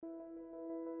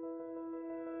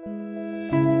So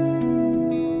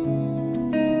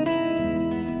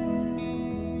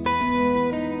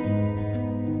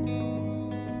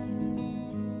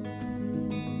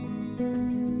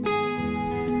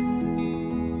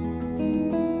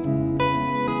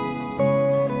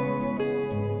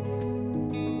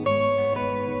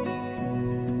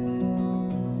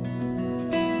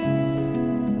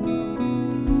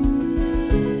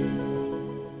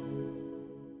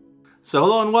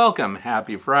hello and welcome.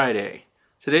 Happy Friday.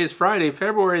 Today is Friday,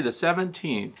 February the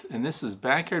 17th, and this is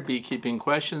Backyard Beekeeping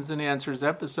Questions and Answers,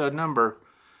 episode number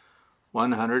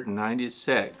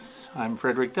 196. I'm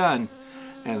Frederick Dunn,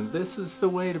 and this is the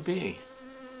way to be.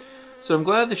 So I'm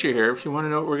glad that you're here. If you want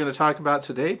to know what we're going to talk about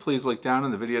today, please look down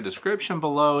in the video description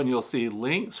below, and you'll see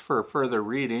links for further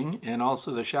reading, and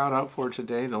also the shout out for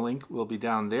today. The link will be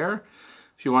down there.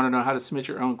 If you want to know how to submit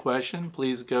your own question,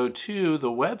 please go to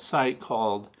the website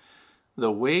called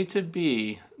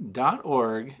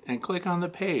thewaytobee.org and click on the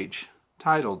page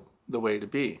titled The Way to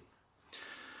Be.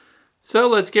 So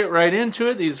let's get right into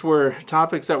it. These were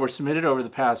topics that were submitted over the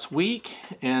past week,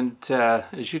 and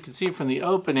as you can see from the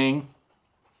opening,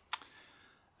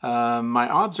 my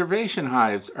observation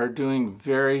hives are doing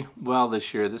very well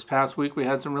this year. This past week we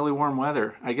had some really warm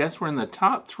weather. I guess we're in the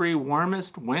top 3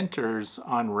 warmest winters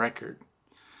on record.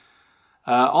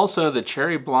 Also, the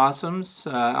cherry blossoms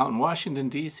out in Washington,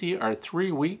 D.C. are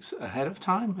 3 weeks ahead of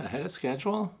time, ahead of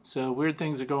schedule. So weird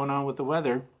things are going on with the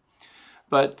weather.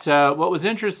 But what was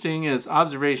interesting is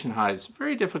observation hives.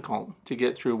 Very difficult to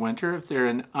get through winter if they're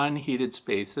in unheated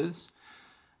spaces.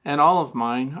 And all of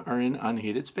mine are in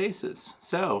unheated spaces.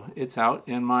 So it's out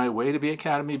in my Way to Be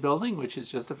Academy building, which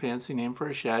is just a fancy name for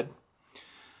a shed.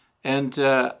 And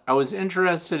I was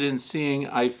interested in seeing,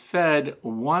 I fed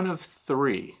one of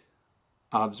 3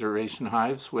 observation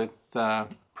hives with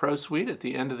Pro Sweet at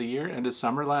the end of the year, end of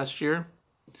summer last year.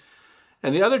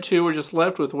 And the other 2 were just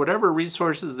left with whatever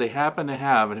resources they happen to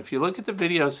have. And if you look at the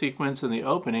video sequence in the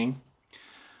opening,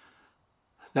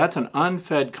 that's an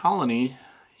unfed colony,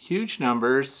 huge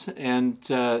numbers, and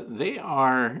they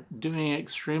are doing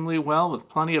extremely well with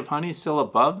plenty of honey still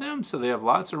above them, so they have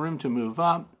lots of room to move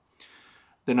up.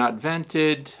 They're not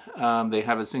vented, they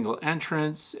have a single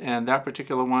entrance, and that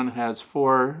particular one has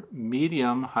 4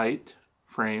 medium height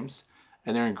frames,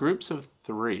 and they're in groups of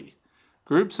 3.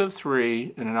 Groups of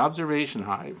 3 in an observation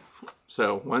hive,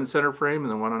 so one center frame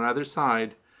and then one on either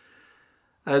side,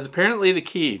 is apparently the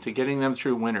key to getting them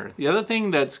through winter. The other thing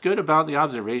that's good about the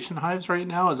observation hives right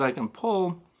now is I can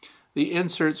pull the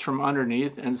inserts from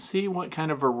underneath and see what kind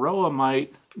of varroa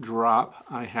mite drop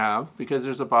I have, because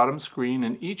there's a bottom screen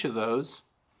in each of those.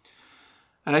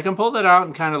 And I can pull that out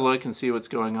and kind of look and see what's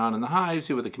going on in the hive,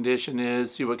 see what the condition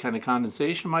is, see what kind of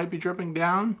condensation might be dripping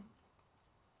down.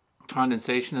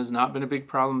 Condensation has not been a big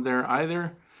problem there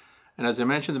either. And as I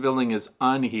mentioned, the building is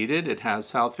unheated. It has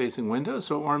south-facing windows,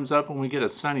 so it warms up when we get a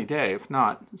sunny day. If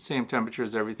not, same temperature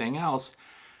as everything else.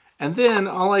 And then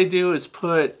all I do is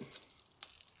put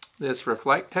this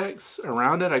Reflectex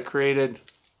around it. I created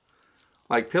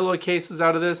like pillowcases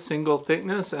out of this, single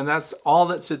thickness, and that's all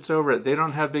that sits over it. They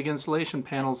don't have big insulation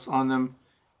panels on them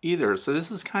either. So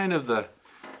this is kind of the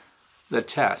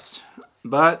test.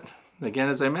 But again,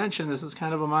 as I mentioned, this is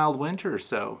kind of a mild winter,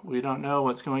 so we don't know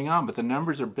what's going on, but the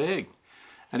numbers are big.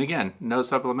 And again, no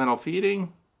supplemental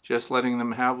feeding, just letting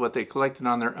them have what they collected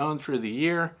on their own through the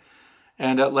year,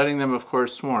 and letting them, of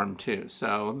course, swarm too.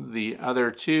 So the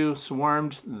other 2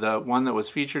 swarmed. The one that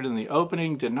was featured in the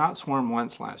opening did not swarm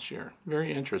once last year.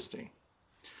 Very interesting.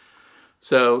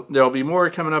 So there'll be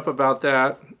more coming up about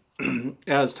that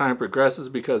as time progresses,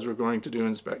 because we're going to do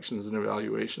inspections and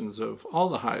evaluations of all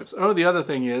the hives. Oh, the other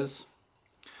thing is,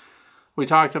 we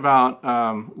talked about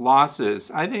losses.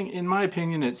 I think, in my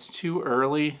opinion, it's too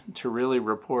early to really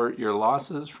report your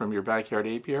losses from your backyard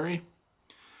apiary.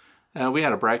 We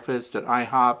had a breakfast at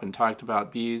IHOP and talked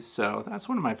about bees, so that's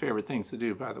one of my favorite things to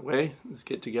do, by the way, is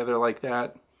get together like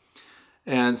that.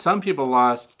 And some people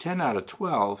lost 10 out of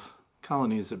 12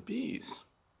 colonies of bees.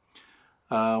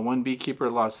 One beekeeper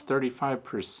lost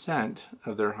 35%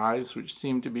 of their hives, which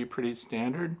seemed to be pretty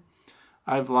standard.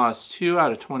 I've lost 2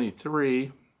 out of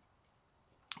 23,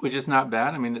 which is not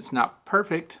bad. I mean, it's not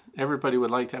perfect. Everybody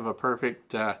would like to have a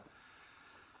perfect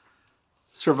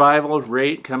survival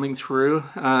rate coming through.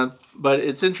 But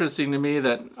it's interesting to me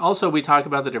that also we talk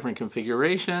about the different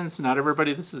configurations. Not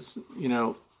everybody, this is,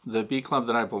 the bee club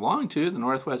that I belong to, the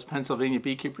Northwest Pennsylvania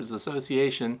Beekeepers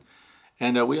Association,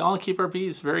 And we all keep our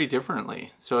bees very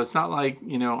differently. So it's not like,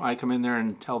 I come in there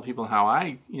and tell people how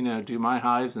I, do my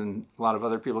hives, and a lot of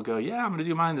other people go, yeah, I'm going to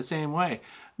do mine the same way.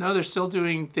 No, they're still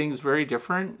doing things very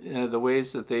different. The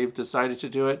ways that they've decided to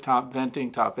do it: top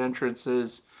venting, top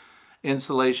entrances,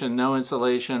 insulation, no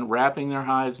insulation, wrapping their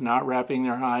hives, not wrapping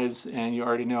their hives. And you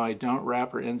already know I don't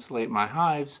wrap or insulate my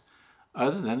hives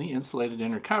other than the insulated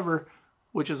inner cover,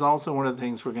 which is also one of the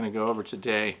things we're going to go over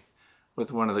today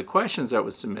with one of the questions that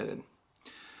was submitted.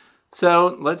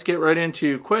 So let's get right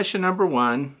into question number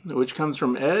 1, which comes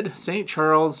from Ed, St.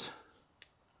 Charles,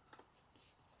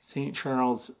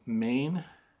 Maine.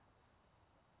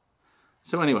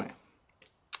 So anyway,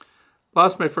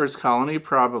 lost my first colony,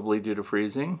 probably due to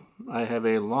freezing. I have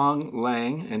a long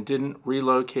lang and didn't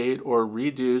relocate or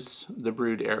reduce the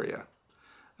brood area.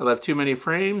 I left too many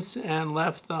frames and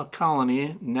left the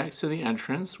colony next to the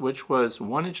entrance, which was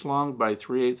 1 inch long by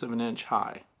 3/8 of an inch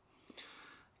high.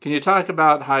 Can you talk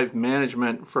about hive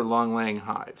management for long laying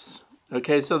hives?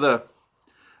 Okay, so the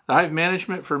hive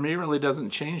management for me really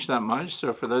doesn't change that much.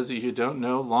 So for those of you who don't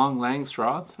know, long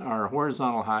Langstroth are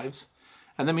horizontal hives.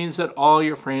 And that means that all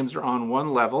your frames are on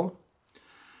one level.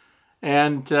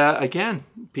 And again,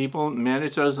 people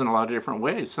manage those in a lot of different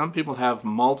ways. Some people have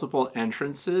multiple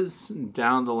entrances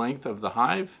down the length of the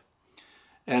hive.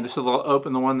 And so they'll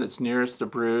open the one that's nearest the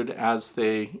brood as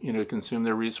they, consume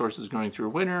their resources going through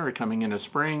winter or coming into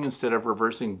spring, instead of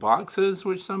reversing boxes,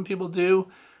 which some people do.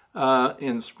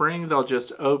 In spring, they'll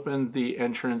just open the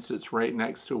entrance that's right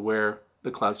next to where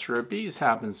the cluster of bees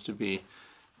happens to be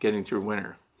getting through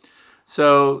winter.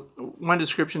 So one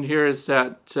description here is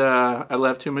that I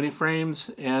left too many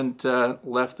frames and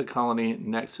left the colony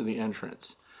next to the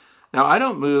entrance. Now, I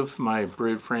don't move my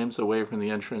brood frames away from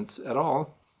the entrance at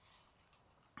all.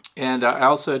 And I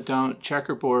also don't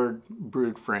checkerboard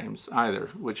brood frames either,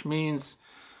 which means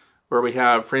where we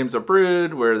have frames of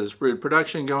brood, where there's brood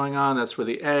production going on, that's where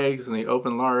the eggs and the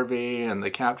open larvae and the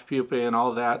capped pupae and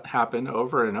all that happen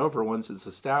over and over. Once it's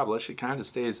established, it kind of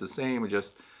stays the same. It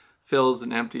just fills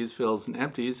and empties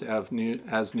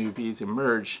as new bees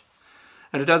emerge.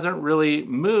 And it doesn't really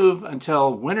move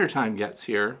until wintertime gets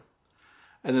here.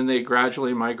 And then they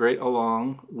gradually migrate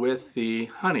along with the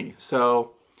honey.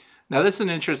 So now this is an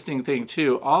interesting thing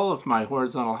too. All of my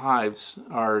horizontal hives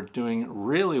are doing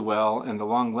really well, and the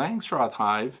long Langstroth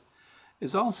hive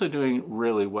is also doing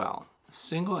really well.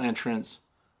 Single entrance,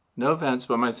 no vents,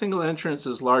 but my single entrance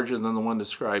is larger than the one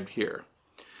described here.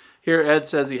 Here Ed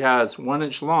says he has 1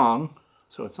 inch long,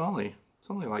 so it's only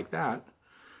like that,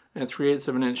 and 3/8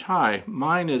 of an inch high.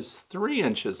 Mine is 3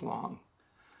 inches long.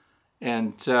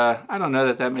 And I don't know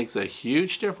that that makes a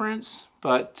huge difference,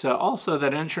 but also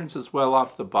that entrance is well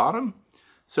off the bottom.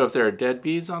 So if there are dead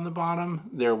bees on the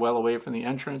bottom, they're well away from the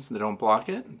entrance and they don't block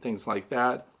it, and things like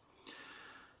that.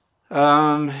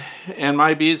 And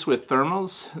my bees with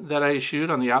thermals that I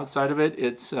shoot on the outside of it,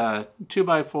 it's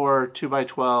 2x4,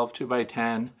 2x12,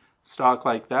 2x10, stock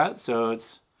like that. So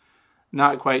it's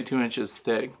not quite 2 inches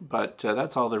thick, but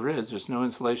that's all there is. There's no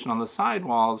insulation on the side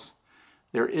walls.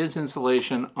 There is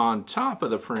insulation on top of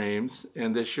the frames,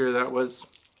 and this year that was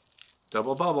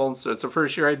double bubble, so it's the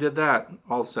first year I did that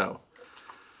also.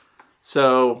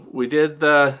 So we did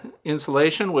the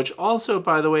insulation, which also,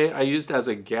 by the way, I used as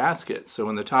a gasket. So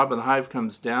when the top of the hive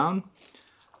comes down,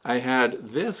 I had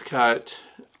this cut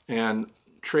and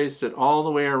traced it all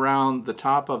the way around the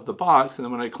top of the box, and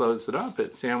then when I closed it up,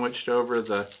 it sandwiched over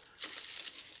the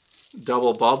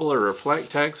double bubble or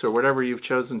Reflectex or whatever you've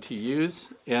chosen to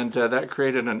use, and that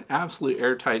created an absolute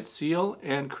airtight seal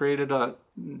and created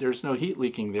there's no heat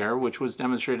leaking there, which was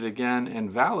demonstrated again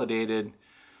and validated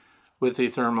with the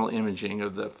thermal imaging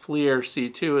of the FLIR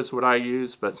C2 is what I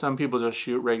use, but some people just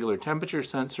shoot regular temperature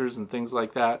sensors and things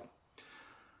like that.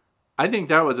 I think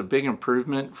that was a big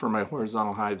improvement for my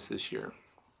horizontal hives this year,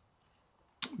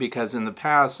 because in the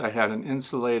past I had an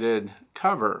insulated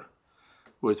cover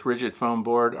with rigid foam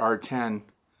board R10.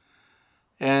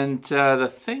 And the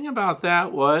thing about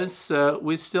that was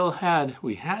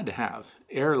we had to have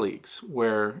air leaks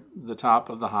where the top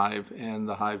of the hive and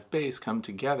the hive base come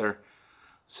together.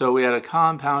 So we had a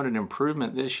compounded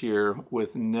improvement this year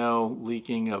with no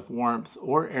leaking of warmth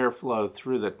or airflow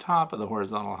through the top of the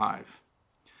horizontal hive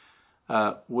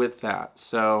with that.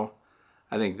 So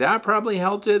I think that probably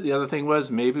helped it. The other thing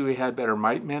was maybe we had better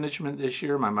mite management this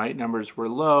year. My mite numbers were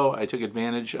low. I took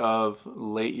advantage of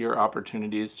late year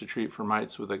opportunities to treat for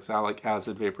mites with oxalic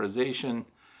acid vaporization,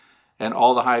 and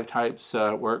all the hive types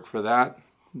work for that.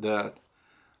 The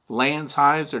Lands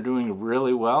hives are doing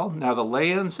really well. Now the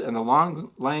Lands and the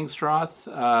long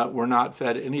Langstroth were not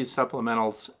fed any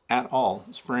supplementals at all.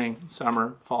 Spring,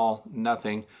 summer, fall,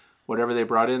 nothing. Whatever they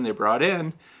brought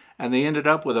in, and they ended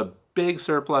up with a big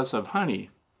surplus of honey.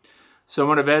 So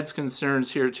one of Ed's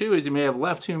concerns here too is you may have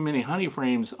left too many honey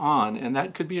frames on, and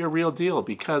that could be a real deal,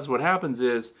 because what happens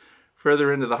is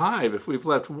further into the hive, if we've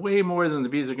left way more than the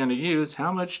bees are going to use,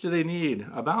 how much do they need?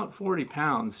 About 40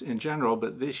 pounds in general,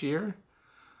 but this year,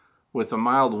 with a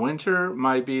mild winter,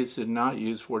 my bees did not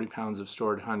use 40 pounds of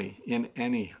stored honey in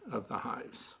any of the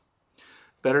hives.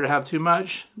 Better to have too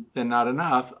much than not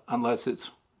enough, unless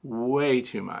it's way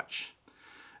too much.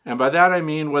 And by that I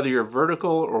mean whether you're vertical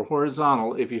or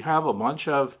horizontal, if you have a bunch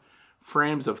of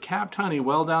frames of capped honey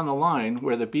well down the line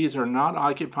where the bees are not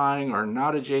occupying or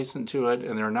not adjacent to it,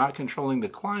 and they're not controlling the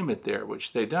climate there,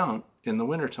 which they don't in the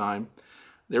wintertime,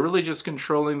 they're really just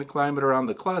controlling the climate around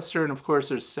the cluster. And of course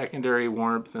there's secondary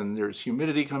warmth and there's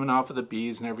humidity coming off of the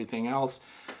bees and everything else.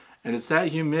 And it's that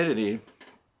humidity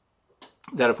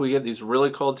that if we get these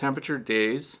really cold temperature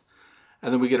days,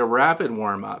 and then we get a rapid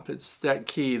warm up. It's that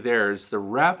key there is the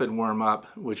rapid warm up,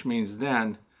 which means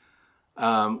then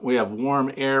we have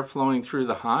warm air flowing through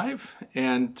the hive,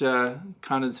 and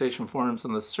condensation forms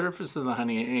on the surface of the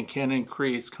honey and can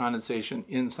increase condensation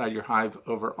inside your hive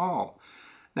overall.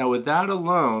 Now, would that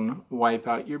alone wipe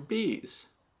out your bees?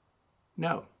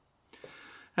 No.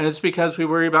 And it's because we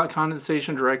worry about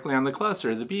condensation directly on the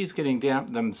cluster. The bees getting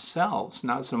damp themselves,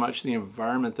 not so much the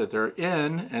environment that they're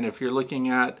in. And if you're looking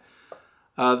at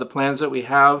the plans that we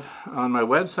have on my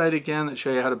website again that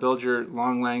show you how to build your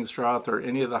long Langstroth or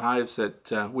any of the hives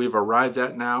that we've arrived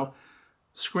at now,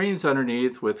 screens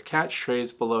underneath with catch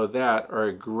trays below that are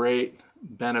a great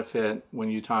benefit when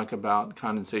you talk about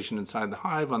condensation inside the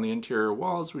hive on the interior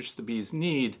walls, which the bees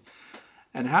need.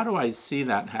 And how do I see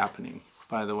that happening,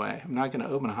 by the way? I'm not going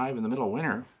to open a hive in the middle of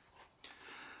winter,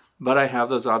 but I have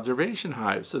those observation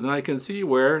hives. So then I can see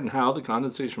where and how the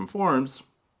condensation forms.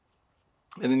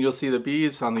 And then you'll see the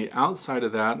bees on the outside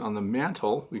of that, on the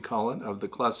mantle, we call it, of the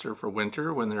cluster for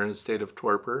winter when they're in a state of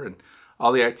torpor. And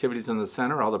all the activities in the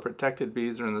center, all the protected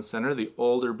bees are in the center. The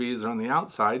older bees are on the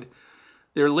outside.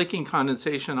 They're licking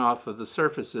condensation off of the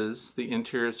surfaces, the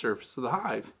interior surface of the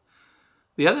hive.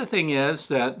 The other thing is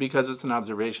that because it's an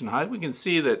observation hive, we can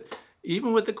see that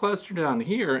even with the cluster down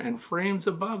here and frames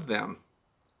above them,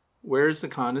 where's the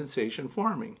condensation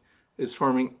forming? Is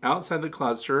forming outside the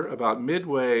cluster about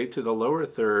midway to the lower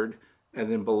third,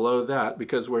 and then below that,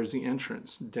 because where's the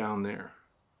entrance? Down there.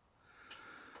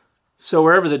 So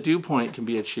wherever the dew point can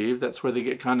be achieved, that's where they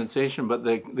get condensation. But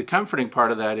the comforting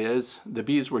part of that is the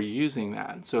bees were using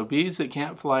that. So bees that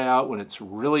can't fly out when it's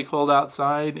really cold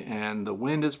outside and the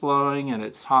wind is blowing and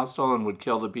it's hostile and would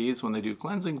kill the bees when they do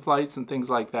cleansing flights and things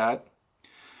like that,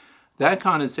 that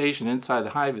condensation inside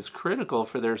the hive is critical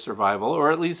for their survival, or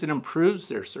at least it improves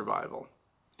their survival.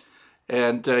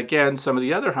 And again, some of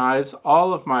the other hives,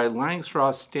 all of my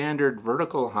Langstroth standard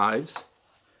vertical hives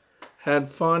had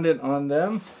fondant on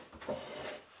them.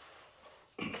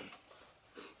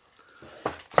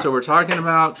 So we're talking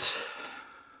about,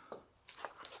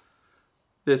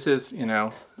 this is,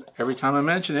 every time I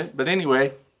mention it, but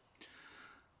anyway,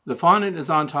 the fondant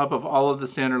is on top of all of the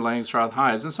standard Langstroth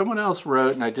hives. And someone else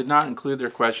wrote, and I did not include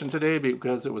their question today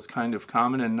because it was kind of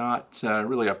common and not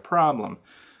really a problem.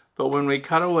 But when we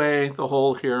cut away the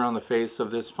hole here on the face of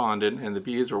this fondant and the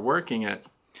bees are working it,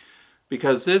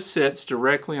 because this sits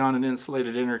directly on an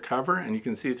insulated inner cover and you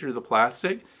can see through the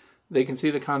plastic, they can see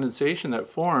the condensation that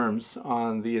forms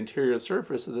on the interior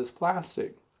surface of this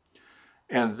plastic.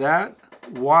 And that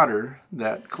water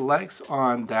that collects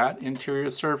on that interior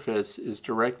surface is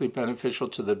directly beneficial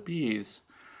to the bees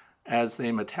as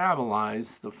they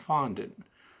metabolize the fondant.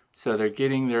 So they're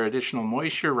getting their additional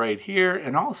moisture right here.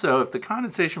 And also, if the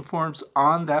condensation forms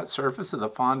on that surface of the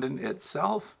fondant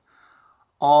itself,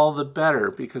 all the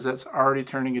better, because that's already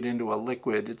turning it into a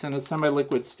liquid. It's in a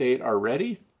semi-liquid state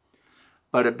already,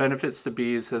 but it benefits the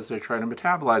bees as they're trying to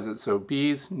metabolize it. So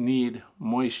bees need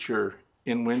moisture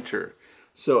in winter.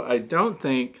 So I don't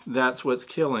think that's what's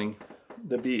killing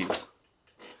the bees.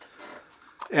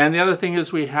 And the other thing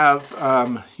is we have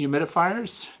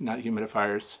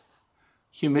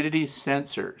humidity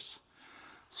sensors.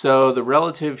 So the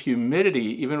relative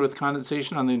humidity, even with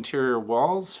condensation on the interior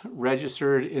walls,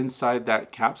 registered inside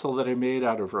that capsule that I made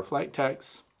out of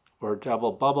Reflectex or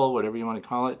double bubble, whatever you want to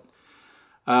call it,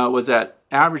 was at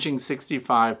averaging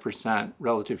 65%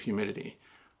 relative humidity.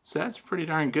 So that's pretty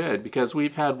darn good because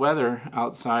we've had weather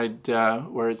outside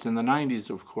where it's in the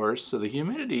 90s, of course, so the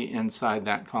humidity inside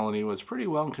that colony was pretty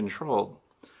well controlled.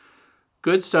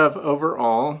 Good stuff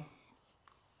overall.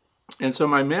 And so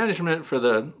my management for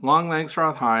the long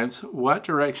Langstroth hives, what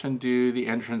direction do the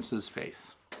entrances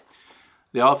face?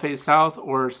 They all face south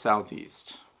or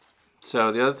southeast.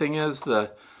 So the other thing is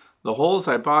the The holes,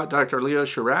 I bought Dr. Leo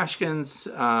Shurashkin's,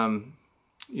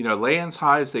 Layens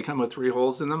hives. They come with 3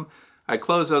 holes in them. I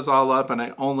close those all up, and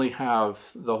I only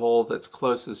have the hole that's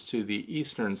closest to the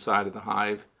eastern side of the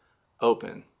hive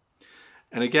open.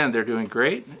 And again, they're doing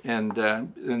great. And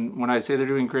when I say they're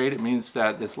doing great, it means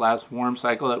that this last warm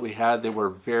cycle that we had, they were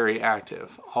very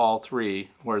active, all 3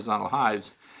 horizontal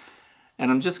hives. And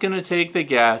I'm just going to take the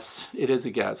guess, it is a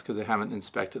guess because I haven't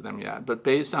inspected them yet, but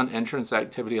based on entrance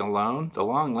activity alone, the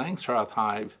long Langstroth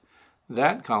hive,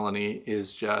 that colony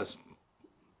is just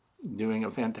doing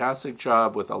a fantastic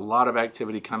job with a lot of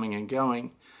activity coming and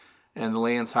going. And the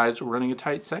Layens hives were running a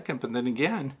tight second, but then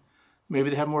again, maybe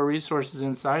they have more resources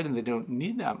inside and they don't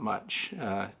need that much.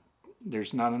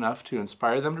 There's not enough to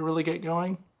inspire them to really get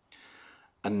going.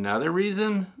 Another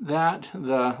reason that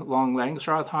the long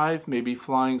Langstroth hive may be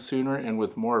flying sooner and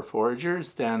with more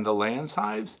foragers than the Layens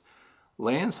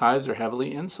hives are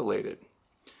heavily insulated.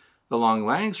 The long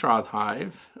Langstroth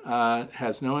hive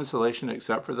has no insulation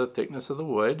except for the thickness of the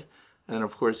wood, and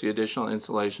of course the additional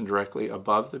insulation directly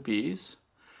above the bees.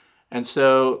 And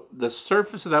so the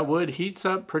surface of that wood heats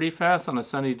up pretty fast on a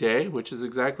sunny day, which is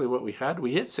exactly what we had.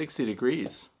 We hit 60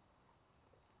 degrees.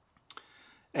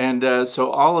 And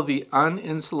so all of the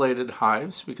uninsulated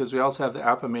hives, because we also have the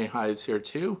Apame hives here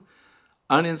too,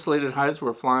 uninsulated hives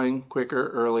were flying quicker,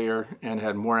 earlier, and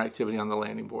had more activity on the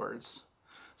landing boards.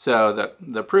 So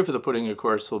the proof of the pudding, of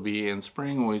course, will be in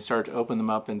spring when we start to open them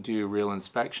up and do real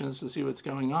inspections to see what's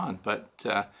going on. But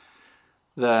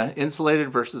the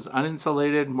insulated versus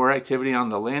uninsulated, more activity on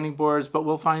the landing boards, but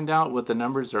we'll find out what the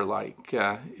numbers are like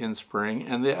in spring.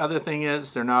 And the other thing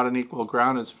is they're not on equal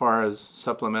ground as far as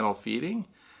supplemental feeding,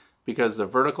 because the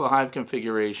vertical hive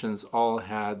configurations all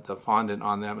had the fondant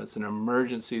on them as an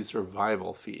emergency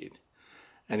survival feed.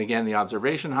 And again, the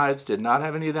observation hives did not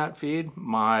have any of that feed.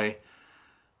 My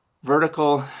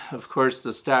vertical, of course,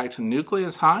 the stacked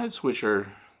nucleus hives, which are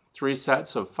 3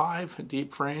 sets of 5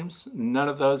 deep frames, none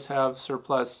of those have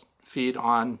surplus feed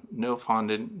on, no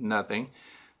fondant, nothing,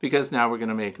 because now we're going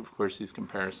to make, of course, these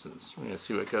comparisons. We're going to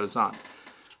see what goes on.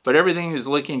 But everything is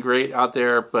looking great out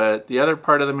there, but the other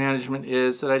part of the management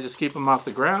is that I just keep them off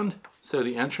the ground. So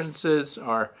the entrances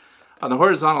are, on the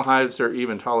horizontal hives, they're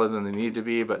even taller than they need to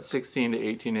be, but 16 to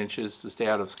 18 inches to stay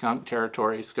out of skunk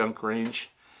territory, skunk range.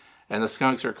 And the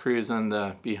skunks are cruising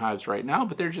the beehives right now,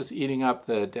 but they're just eating up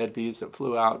the dead bees that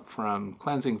flew out from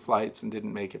cleansing flights and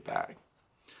didn't make it back.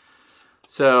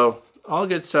 So all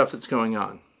good stuff that's going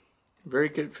on. Very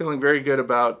good, feeling very good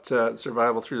about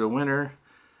survival through the winter.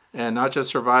 And not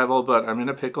just survival, but I'm in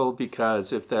a pickle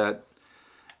because if that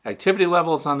activity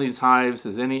levels on these hives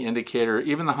is any indicator,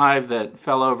 even the hive that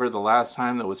fell over the last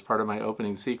time that was part of my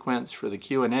opening sequence for the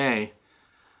Q&A,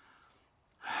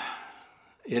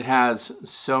 it has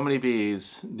so many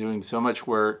bees doing so much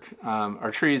work.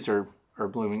 Our trees are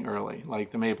blooming early,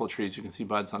 like the maple trees, you can see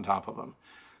buds on top of them.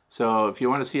 So if you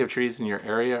want to see if trees in your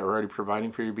area are already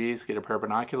providing for your bees, get a pair of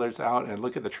binoculars out and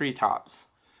look at the tree tops.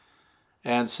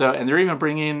 And they're even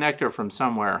bringing in nectar from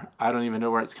somewhere. I don't even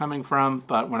know where it's coming from,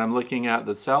 but when I'm looking at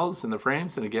the cells and the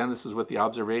frames, and again, this is with the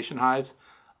observation hives,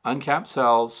 uncapped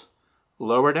cells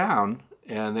lower down,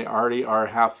 and they already are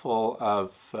half full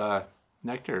of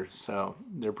nectar. So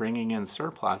they're bringing in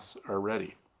surplus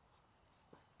already.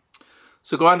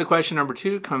 So go on to question number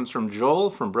 2, comes from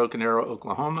Joel from Broken Arrow,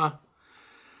 Oklahoma.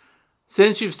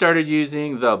 Since you've started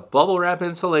using the bubble wrap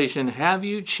insulation, have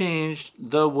you changed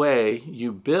the way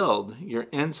you build your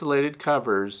insulated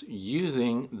covers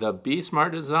using the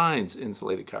BeeSmart Designs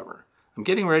insulated cover? I'm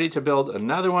getting ready to build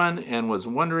another one and was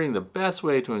wondering the best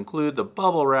way to include the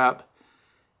bubble wrap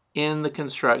in the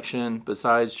construction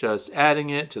besides just adding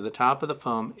it to the top of the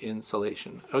foam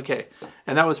insulation. Okay,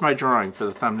 and that was my drawing for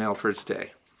the thumbnail for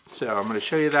today. So I'm going to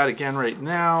show you that again right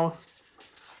now.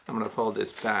 I'm going to fold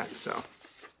this back so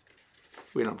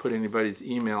we don't put anybody's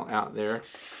email out there.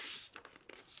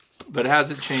 But it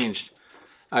hasn't changed.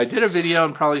 I did a video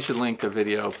and probably should link the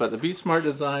video, but the BeeSmart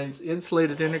Designs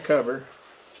insulated inner cover.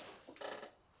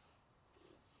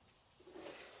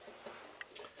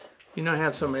 You know, I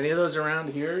have so many of those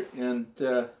around here, and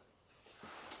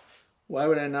why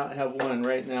would I not have one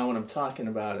right now when I'm talking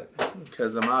about it?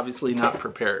 Because I'm obviously not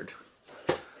prepared.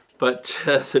 But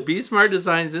the BeeSmart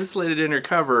Designs insulated inner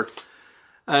cover,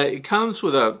 it comes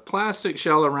with a plastic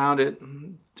shell around it,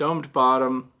 domed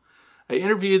bottom. I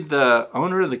interviewed the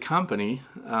owner of the company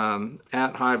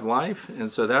at Hive Life,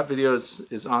 and so that video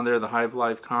is on there, the Hive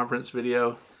Life conference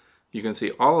video. You can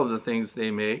see all of the things they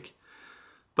make.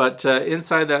 But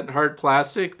inside that hard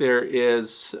plastic, there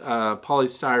is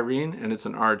polystyrene, and it's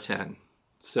an R10.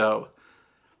 So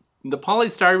the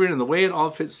polystyrene and the way it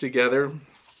all fits together,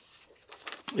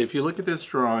 if you look at this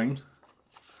drawing,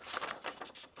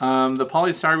 the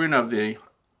polystyrene of the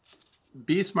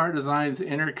BeeSmart Design's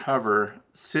inner cover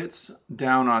sits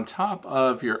down on top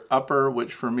of your upper,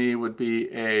 which for me would be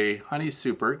a honey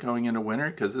super going into winter,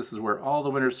 because this is where all the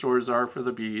winter stores are for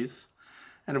the bees.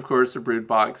 And of course the brood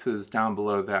box is down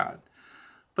below that.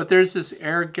 But there's this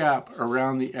air gap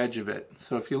around the edge of it.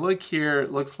 So if you look here,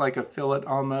 it looks like a fillet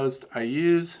almost. I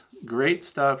use Great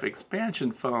Stuff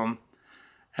expansion foam,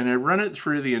 and I run it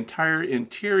through the entire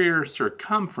interior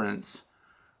circumference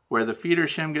where the feeder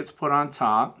shim gets put on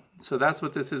top. So that's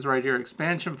what this is right here,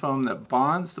 expansion foam that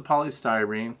bonds the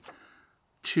polystyrene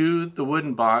to the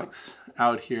wooden box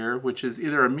out here, which is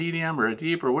either a medium or a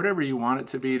deep or whatever you want it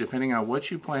to be, depending on what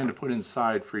you plan to put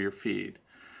inside for your feed.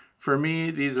 For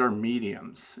me, these are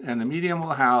mediums, and the medium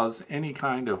will house any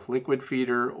kind of liquid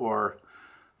feeder or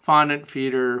fondant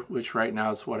feeder, which right now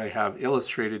is what I have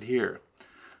illustrated here.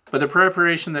 But the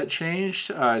preparation that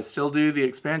changed, I still do the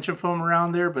expansion foam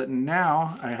around there, but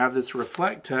now I have this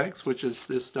Reflectex, which is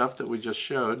this stuff that we just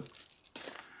showed.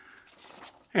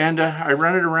 And I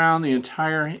run it around the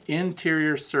entire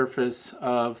interior surface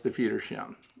of the feeder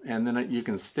shim. And then you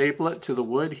can staple it to the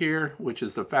wood here, which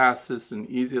is the fastest and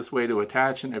easiest way to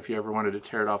attach it. If you ever wanted to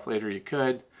tear it off later, you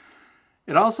could.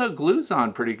 It also glues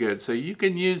on pretty good, so you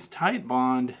can use Tight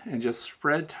Bond and just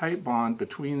spread Tight Bond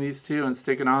between these two and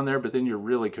stick it on there, but then you're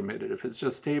really committed. If it's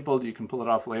just stapled, you can pull it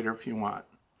off later if you want.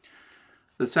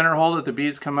 The center hole that the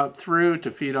bees come up through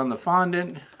to feed on the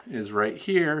fondant is right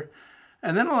here.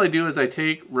 And then all I do is I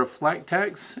take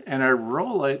Reflectex and I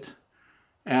roll it,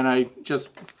 and I just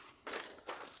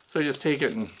take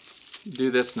it and do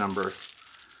this number,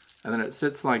 and then it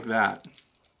sits like that,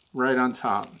 right on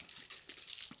top.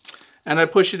 And I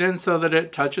push it in so that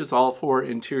it touches all four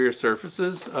interior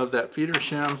surfaces of that feeder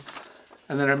shim,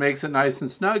 and then it makes it nice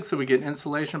and snug so we get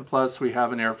insulation, plus we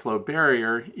have an airflow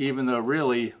barrier, even though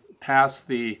really past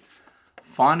the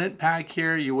fondant pack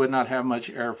here you would not have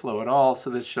much airflow at all, so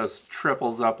this just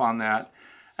triples up on that.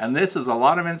 And this is a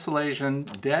lot of insulation,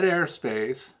 dead air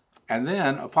space, and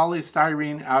then a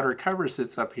polystyrene outer cover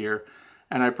sits up here,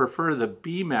 and I prefer the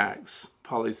B-Max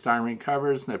polystyrene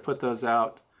covers, and I put those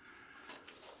out.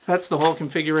 That's the whole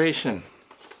configuration.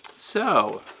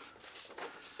 So,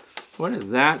 what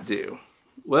does that do?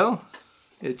 Well,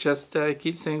 it just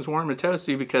keeps things warm and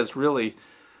toasty, because really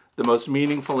the most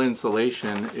meaningful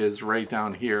insulation is right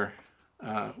down here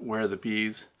where the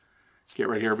bees get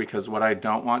right here, because what I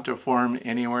don't want to form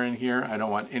anywhere in here, I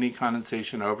don't want any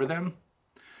condensation over them.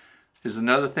 There's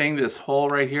another thing, this hole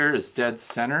right here is dead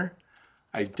center.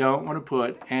 I don't want to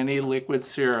put any liquid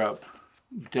syrup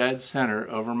dead center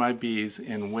over my bees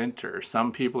in winter.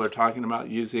 Some people are talking about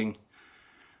using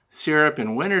syrup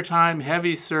in wintertime,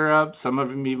 heavy syrup. Some of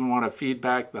them even want to feed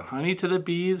back the honey to the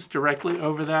bees directly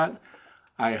over that.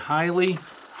 I highly,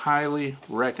 highly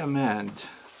recommend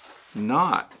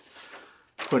not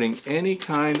putting any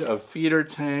kind of feeder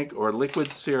tank or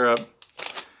liquid syrup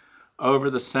over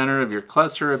the center of your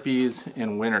cluster of bees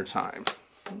in wintertime.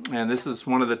 And this is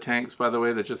one of the tanks, by the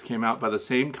way, that just came out by the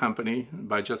same company.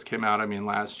 By just came out, I mean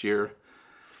last year.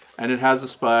 And it has a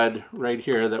spud right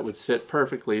here that would sit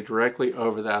perfectly directly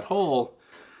over that hole.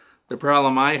 The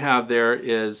problem I have there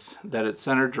is that it's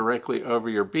centered directly over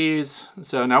your bees.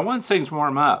 So now once things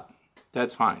warm up,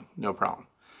 that's fine, no problem.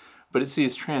 But it's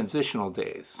these transitional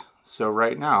days. So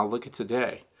right now, look at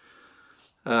today.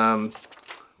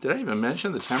 Did I even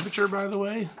mention the temperature, by the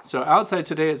way? So outside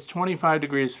today it's 25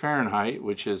 degrees Fahrenheit,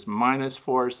 which is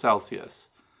 -4 Celsius.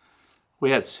 We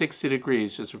had 60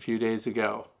 degrees just a few days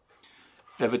ago.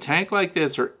 If a tank like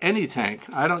this, or any tank,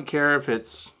 I don't care if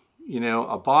it's,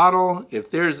 a bottle, if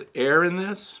there's air in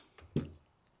this,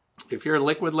 if your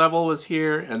liquid level was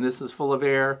here and this is full of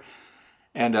air,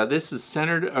 and this is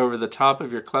centered over the top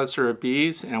of your cluster of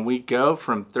bees, and we go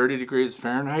from 30 degrees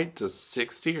Fahrenheit to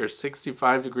 60 or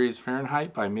 65 degrees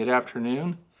Fahrenheit by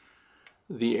mid-afternoon,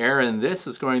 the air in this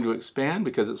is going to expand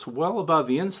because it's well above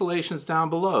the insulations down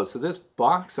below. So this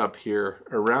box up here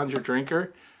around your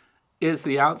drinker is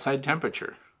the outside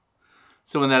temperature.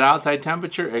 So when that outside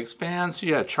temperature expands,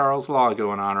 you have Charles' Law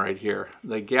going on right here.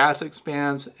 The gas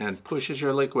expands and pushes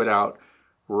your liquid out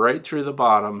right through the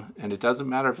bottom, and it doesn't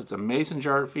matter if it's a mason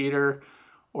jar feeder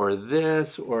or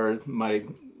this or my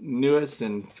newest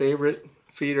and favorite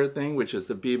feeder thing, which is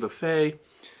the Bee Buffet.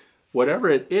 Whatever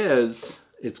it is,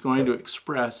 it's going to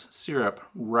express syrup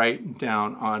right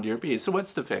down onto your bees. So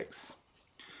what's the fix?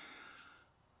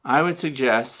 I would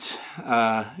suggest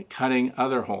cutting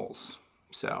other holes.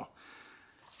 So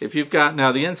if you've got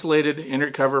now the insulated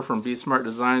inner cover from BeeSmart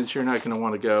Designs, you're not going to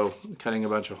want to go cutting a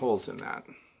bunch of holes in that.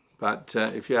 But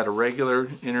if you had a regular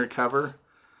inner cover,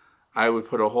 I would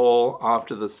put a hole off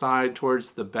to the side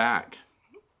towards the back.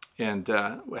 And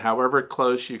however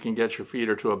close you can get your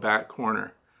feeder to a back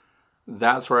corner,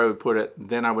 that's where I would put it.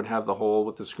 Then I would have the hole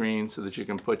with the screen so that you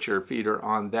can put your feeder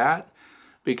on that.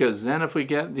 Because then if we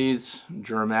get these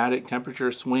dramatic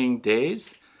temperature swing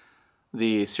days,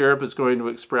 the syrup is going to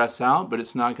express out, but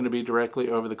it's not going to be directly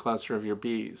over the cluster of your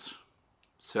bees.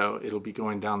 So it'll be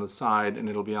going down the side and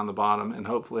it'll be on the bottom. And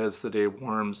hopefully as the day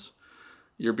warms,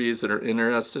 your bees that are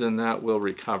interested in that will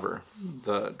recover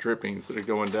the drippings that are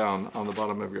going down on the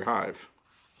bottom of your hive.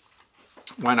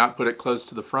 Why not put it close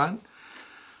to the front?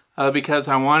 Because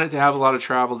I want it to have a lot of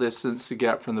travel distance to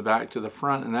get from the back to the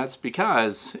front. And that's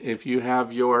because if you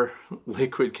have your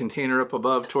liquid container up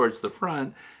above towards the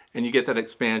front and you get that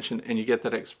expansion and you get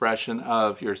that expression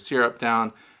of your syrup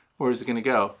down, where is it going to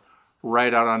go?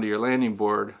 Right out onto your landing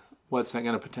board. What's that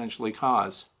going to potentially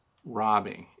cause?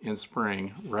 Robbing in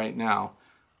spring right now.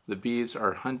 The bees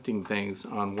are hunting things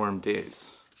on warm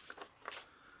days.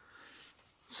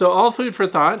 So all food for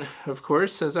thought, of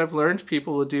course. As I've learned,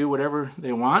 people will do whatever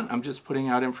they want. I'm just putting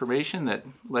out information that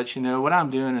lets you know what I'm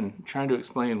doing and trying to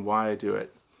explain why I do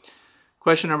it.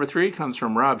 Question number 3 comes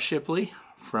from Rob Shipley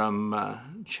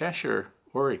from Cheshire,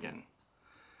 Oregon.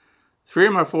 3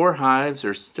 of my 4 hives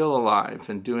are still alive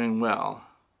and doing well.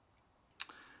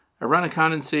 I run a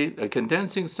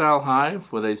condensing style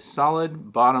hive with a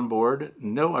solid bottom board,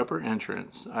 no upper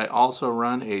entrance. I also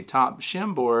run a top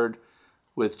shim board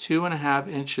with 2.5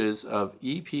 inches of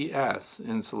EPS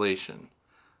insulation.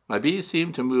 My bees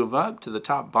seemed to move up to the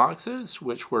top boxes,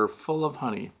 which were full of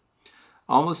honey,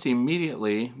 almost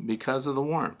immediately because of the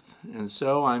warmth. And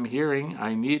so I'm hearing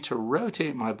I need to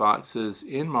rotate my boxes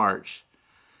in March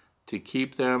to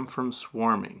keep them from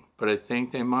swarming. But I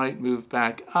think they might move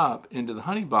back up into the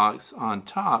honey box on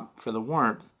top for the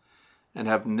warmth and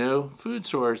have no food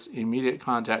source immediate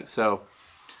contact. So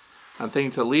I'm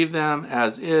thinking to leave them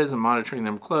as is and monitoring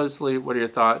them closely. What are your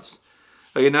thoughts?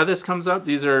 Okay, now this comes up.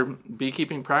 These are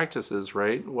beekeeping practices,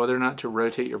 right? Whether or not to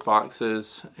rotate your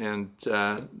boxes, and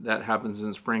that happens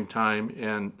in springtime,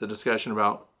 and the discussion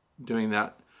about doing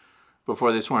that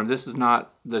before they swarm. This is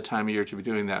not the time of year to be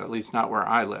doing that, at least not where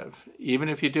I live. Even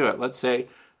if you do it, let's say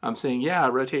I'm saying, yeah,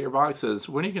 rotate your boxes.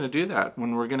 When are you going to do that?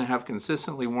 When we're going to have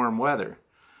consistently warm weather.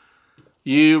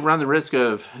 You run the risk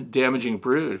of damaging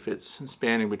brood if it's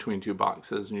spanning between 2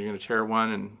 boxes and you're going to tear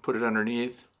one and put it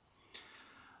underneath.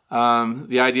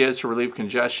 The idea is to relieve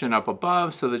congestion up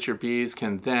above so that your bees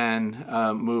can then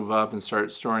move up and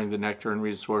start storing the nectar and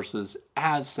resources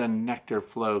as the nectar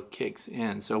flow kicks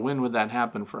in. So when would that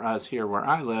happen for us here where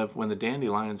I live? When the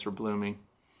dandelions are blooming.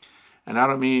 And I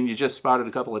don't mean you just spotted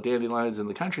a couple of dandelions in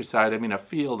the countryside. I mean a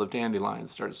field of dandelions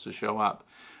starts to show up.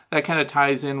 That kind of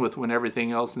ties in with when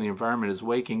everything else in the environment is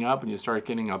waking up and you start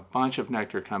getting a bunch of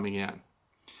nectar coming in.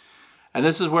 And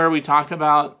this is where we talk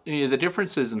about the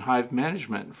differences in hive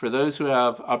management. For those who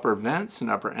have upper vents and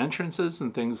upper entrances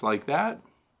and things like that,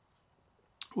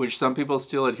 which some people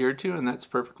still adhere to, and that's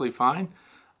perfectly fine.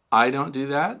 I don't do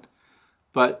that.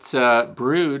 But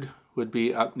brood would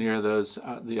be up near those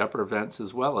the upper vents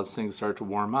as well as things start to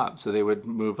warm up. So they would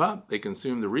move up, they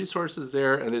consume the resources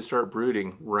there, and they start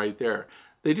brooding right there.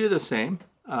 They do the same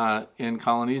in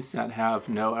colonies that have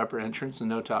no upper entrance and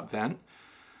no top vent.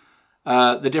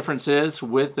 The difference is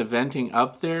with the venting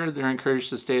up there, they're encouraged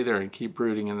to stay there and keep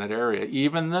brooding in that area,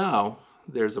 even though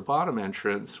there's a bottom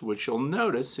entrance, which you'll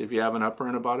notice if you have an upper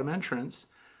and a bottom entrance,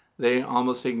 they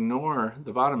almost ignore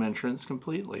the bottom entrance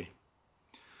completely.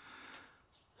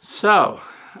 So,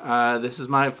 this is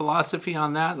my philosophy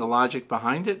on that and the logic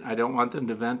behind it. I don't want them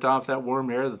to vent off that warm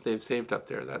air that they've saved up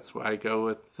there. That's why I go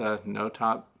with no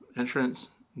top entrance,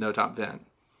 no top vent.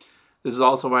 This is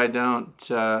also why I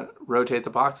don't rotate the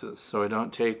boxes. So I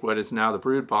don't take what is now the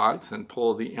brood box and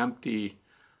pull the empty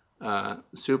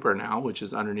super now, which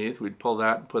is underneath. We'd pull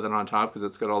that and put it on top because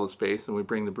it's got all the space, and we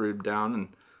bring the brood down and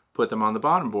put them on the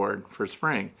bottom board for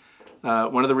spring.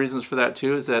 One of the reasons for that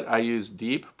too is that I use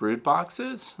deep brood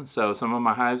boxes. So some of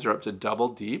my hives are up to double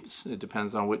deeps. It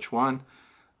depends on which one.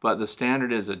 But the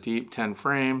standard is a deep 10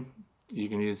 frame. You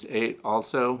can use 8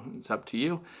 also. It's up to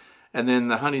you. And then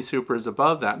the honey super is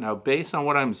above that. Now, based on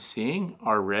what I'm seeing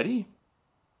already,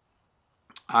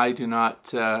 I do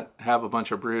not have a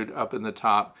bunch of brood up in the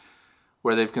top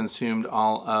where they've consumed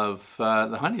all of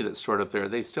the honey that's stored up there.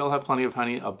 They still have plenty of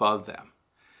honey above them.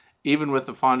 Even with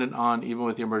the fondant on, even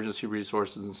with the emergency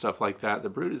resources and stuff like that, the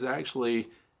brood is actually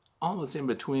almost in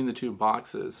between the 2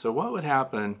 boxes. So what would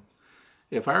happen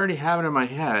if I already have it in my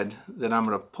head that I'm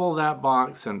going to pull that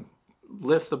box and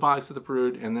lift the box of the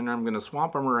brood, and then I'm going to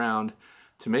swap them around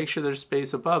to make sure there's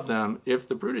space above them. If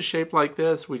the brood is shaped like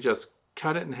this, we just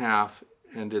cut it in half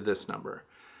and did this number.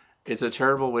 It's a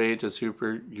terrible way to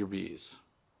super your bees.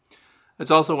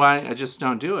 That's also why I just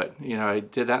don't do it. I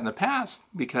did that in the past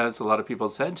because a lot of people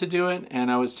said to do it,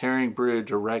 and I was tearing brood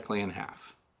directly in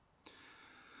half.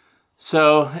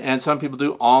 So, and some people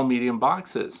do all medium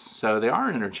boxes, so they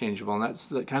are interchangeable, and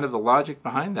that's kind of the logic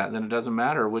behind that. Then it doesn't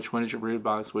matter which one is your brood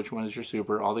box, which one is your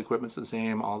super. All the equipment's the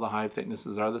same, all the hive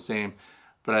thicknesses are the same.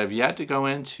 But I've yet to go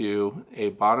into a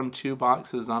bottom 2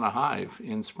 boxes on a hive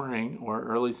in spring or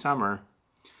early summer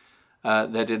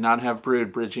that did not have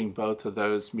brood bridging both of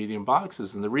those medium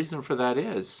boxes. And the reason for that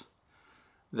is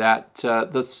that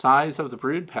the size of the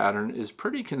brood pattern is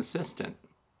pretty consistent.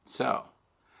 So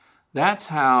that's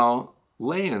how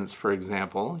Layens, for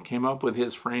example, came up with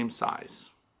his frame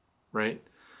size, right?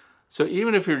 So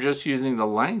even if you're just using the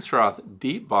Langstroth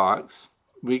deep box,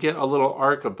 we get a little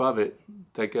arc above it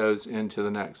that goes into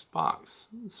the next box.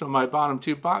 So my bottom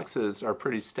 2 boxes are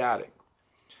pretty static.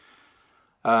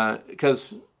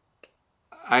 Because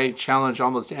I challenge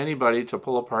almost anybody to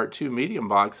pull apart 2 medium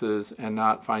boxes and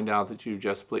not find out that you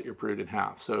just split your brood in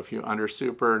half. So if you under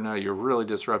super, now you really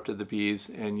disrupted the bees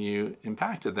and you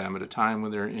impacted them at a time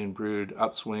when they're in brood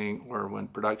upswing or when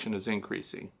production is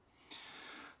increasing.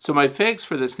 So my fix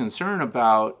for this concern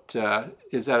about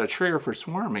is that a trigger for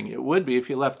swarming? It would be if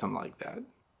you left them like that.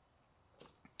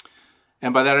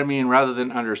 And by that I mean rather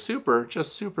than under super,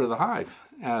 just super the hive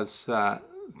as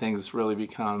things really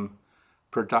become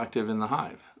productive in the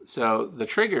hive. So the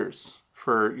triggers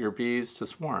for your bees to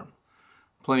swarm.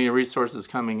 Plenty of resources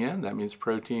coming in. That means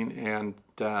protein and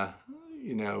the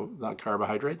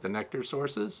carbohydrate, the nectar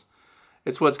sources.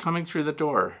 It's what's coming through the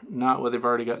door, not what they've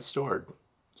already got stored.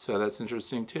 So that's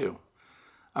interesting too.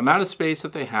 Amount of space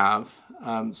that they have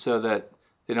so that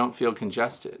they don't feel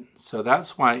congested. So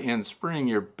that's why in spring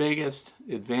your biggest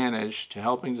advantage to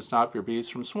helping to stop your bees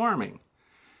from swarming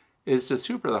is to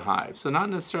super the hive. So not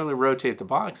necessarily rotate the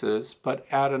boxes, but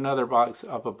add another box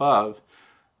up above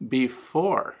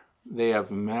before they have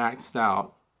maxed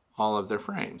out all of their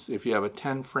frames. If you have a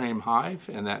 10 frame hive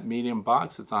and that medium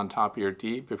box that's on top of your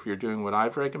deep, if you're doing what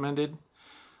I've recommended,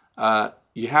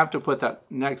 you have to put that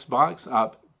next box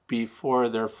up before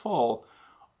they're full,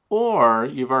 or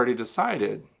you've already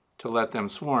decided to let them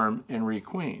swarm and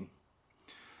requeen.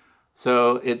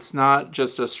 So it's not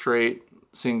just a straight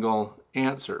single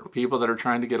answer. People that are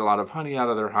trying to get a lot of honey out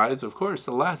of their hives, of course,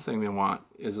 the last thing they want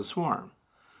is a swarm.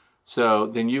 So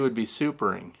then you would be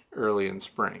supering early in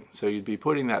spring. So you'd be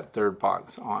putting that 3rd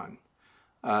box on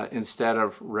instead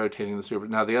of rotating the super.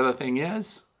 Now the other thing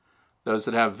is, those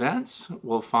that have vents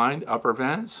will find upper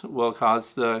vents will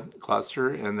cause the cluster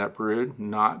and that brood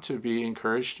not to be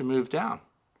encouraged to move down.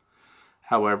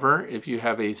 However, if you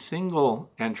have a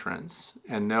single entrance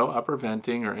and no upper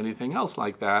venting or anything else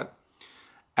like that,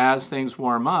 as things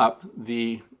warm up,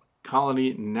 the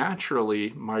colony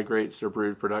naturally migrates their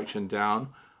brood production down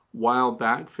while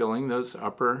backfilling those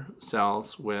upper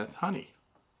cells with honey.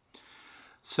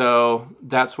 So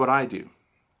that's what I do.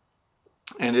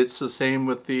 And it's the same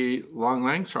with the long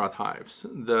Langstroth hives.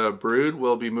 The brood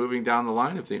will be moving down the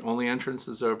line if the only entrance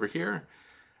is over here.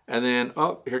 And then,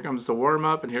 here comes the warm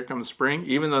up and here comes spring.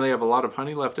 Even though they have a lot of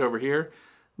honey left over here,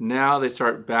 now they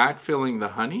start backfilling the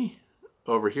honey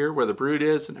over here where the brood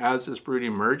is. And as this brood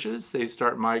emerges, they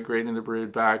start migrating the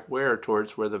brood back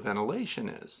towards where the ventilation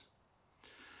is.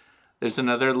 There's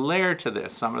another layer to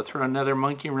this. So I'm going to throw another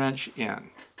monkey wrench in.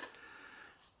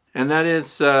 And that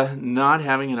is not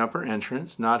having an upper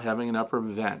entrance, not having an upper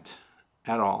vent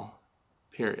at all,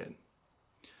 period.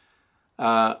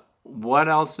 What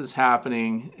else is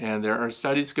happening? And there are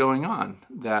studies going on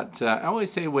that I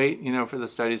always say wait, for the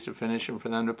studies to finish and for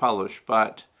them to publish.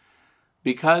 But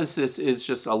because this is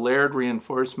just a layered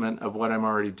reinforcement of what I'm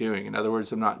already doing. In other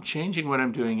words, I'm not changing what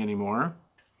I'm doing anymore.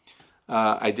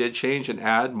 I did change and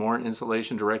add more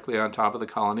insulation directly on top of the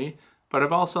colony, but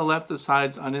I've also left the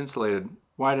sides uninsulated.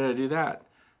 Why did I do that?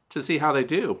 To see how they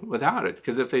do without it.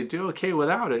 Because if they do okay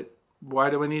without it, why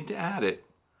do I need to add it?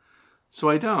 So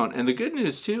I don't. And the good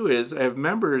news too is I have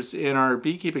members in our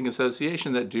beekeeping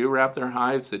association that do wrap their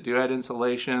hives, that do add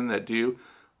insulation, that do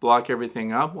block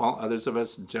everything up, while others of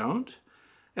us don't.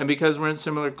 And because we're in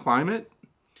similar climate,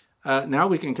 now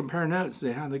we can compare notes.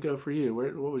 Say, how'd they go for you?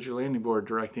 What was your landing board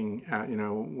directing at?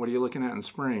 What are you looking at in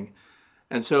spring?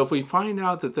 And so if we find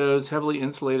out that those heavily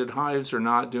insulated hives are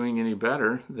not doing any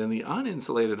better than the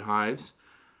uninsulated hives,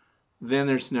 then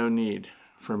there's no need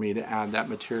for me to add that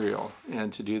material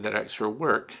and to do that extra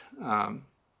work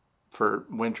for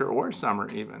winter or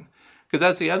summer even. Because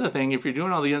that's the other thing. If you're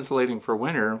doing all the insulating for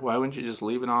winter, why wouldn't you just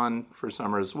leave it on for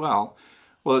summer as well?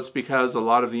 Well, it's because a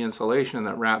lot of the insulation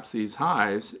that wraps these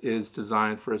hives is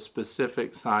designed for a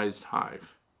specific sized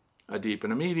hive. A deep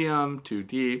and a medium, 2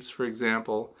 deeps, for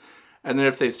example. And then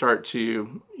if they start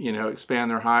to,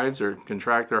 expand their hives or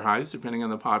contract their hives, depending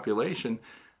on the population,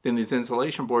 then these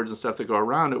insulation boards and stuff that go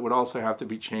around it would also have to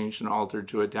be changed and altered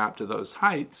to adapt to those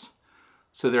heights.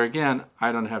 So there again,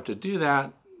 I don't have to do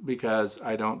that because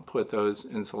I don't put those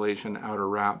insulation outer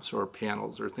wraps or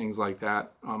panels or things like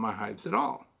that on my hives at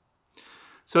all.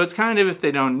 So it's kind of, if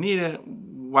they don't need it,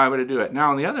 why would I do it? Now,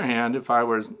 on the other hand, if I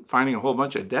was finding a whole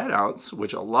bunch of dead outs,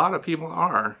 which a lot of people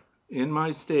are in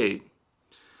my state,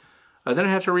 then I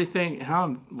have to rethink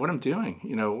what I'm doing.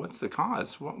 What's the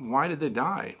cause? Why did they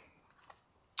die?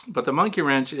 But the monkey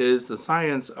wrench is the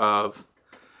science of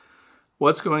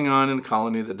what's going on in a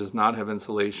colony that does not have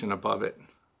insulation above it.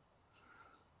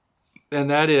 And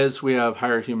that is, we have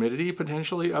higher humidity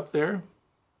potentially up there,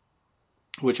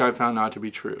 which I found not to be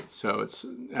true. So it's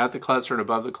at the cluster and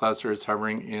above the cluster, it's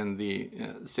hovering in the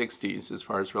 60s as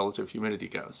far as relative humidity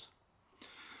goes.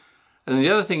 And the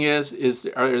other thing is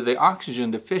are they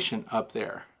oxygen deficient up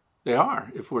there? They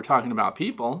are. If we're talking about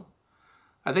people,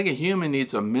 I think a human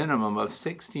needs a minimum of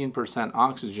 16%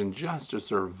 oxygen just to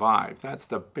survive. That's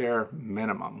the bare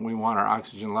minimum. We want our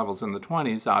oxygen levels in the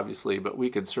 20s, obviously, but we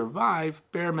could survive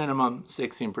bare minimum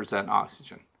 16%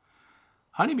 oxygen.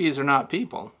 Honeybees are not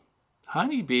people.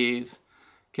 Honeybees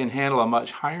can handle a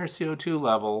much higher CO2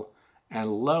 level and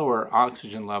lower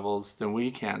oxygen levels than we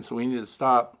can. So we need to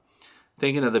stop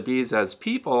thinking of the bees as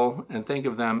people and think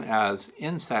of them as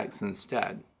insects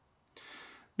instead.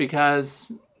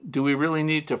 Because do we really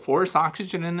need to force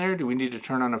oxygen in there? Do we need to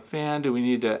turn on a fan? Do we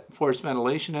need to force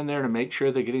ventilation in there to make sure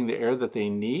they're getting the air that they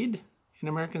need in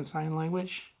American Sign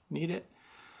Language? Need it?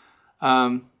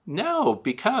 No,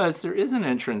 because there is an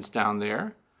entrance down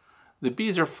there. The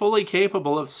bees are fully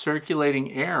capable of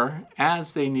circulating air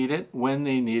as they need it, when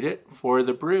they need it, for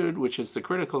the brood, which is the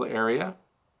critical area.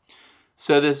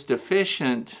 So this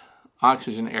deficient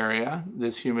oxygen area,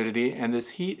 this humidity, and this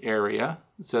heat area,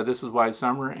 so this is why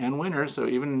summer and winter, so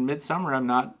even in midsummer I'm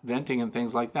not venting and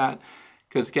things like that,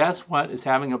 because guess what is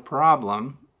having a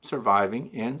problem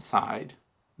surviving inside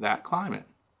that climate?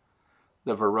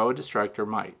 The Varroa destructor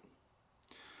mite.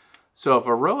 So if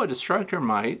Varroa destructor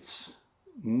mites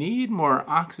need more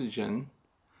oxygen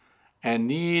and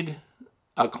need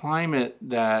a climate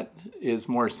that is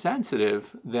more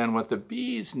sensitive than what the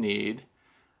bees need,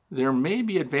 there may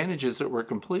be advantages that we're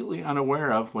completely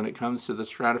unaware of when it comes to the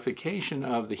stratification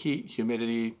of the heat,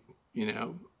 humidity,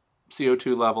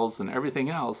 CO2 levels and everything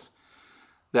else,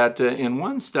 that in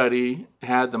one study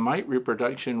had the mite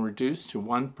reproduction reduced to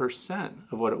 1%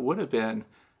 of what it would have been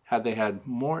had they had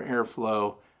more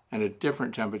airflow and a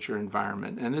different temperature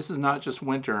environment. And this is not just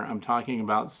winter, I'm talking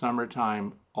about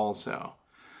summertime also.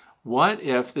 What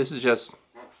if this is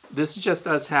just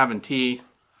us having tea,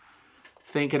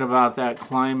 thinking about that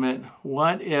climate?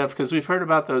 What if, because we've heard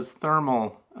about those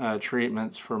thermal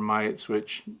treatments for mites,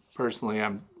 which personally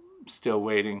I'm still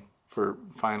waiting for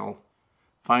final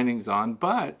findings on,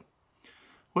 but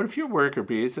what if your worker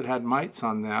bees that had mites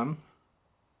on them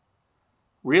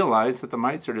realize that the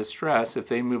mites are distressed if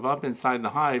they move up inside the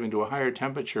hive into a higher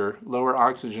temperature, lower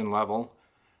oxygen level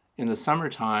in the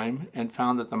summertime, and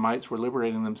found that the mites were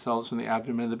liberating themselves from the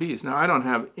abdomen of the bees? Now, I don't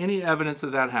have any evidence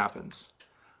that happens.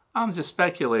 I'm just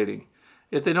speculating.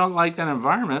 If they don't like that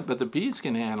environment, but the bees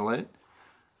can handle it,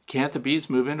 can't the bees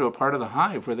move into a part of the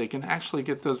hive where they can actually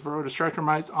get those Varroa destructor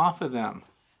mites off of them?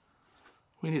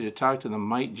 We need to talk to the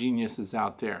mite geniuses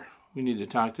out there. We need to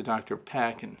talk to Dr.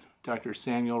 Peck and Dr.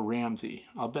 Samuel Ramsey.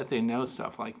 I'll bet they know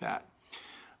stuff like that.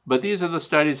 But these are the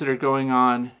studies that are going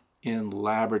on in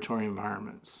laboratory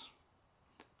environments.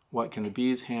 What can the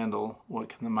bees handle? What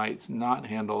can the mites not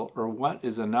handle? Or what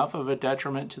is enough of a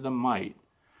detriment to the mite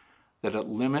that it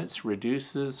limits,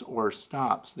 reduces, or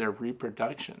stops their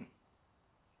reproduction?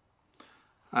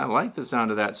 I like the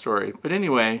sound of that story. But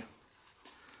anyway,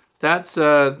 those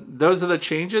are the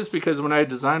changes, because when I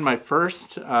designed my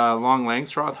first long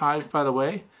Langstroth hive, by the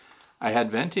way, I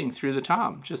had venting through the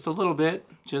top, just a little bit,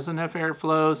 just enough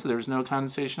airflow so there was no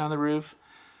condensation on the roof.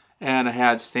 And I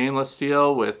had stainless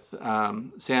steel with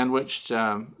sandwiched,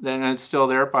 then it's still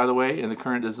there, by the way, in the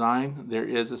current design. There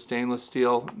is a stainless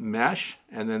steel mesh,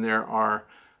 and then there are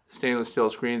stainless steel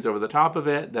screens over the top of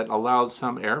it that allows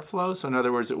some airflow. So in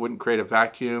other words, it wouldn't create a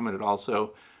vacuum, and it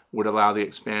also would allow the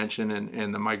expansion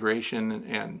and the migration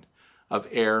and of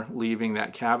air leaving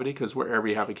that cavity, because wherever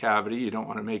you have a cavity, you don't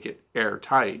want to make it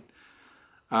airtight.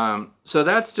 So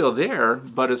that's still there,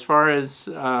 but as far as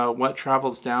what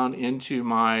travels down into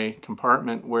my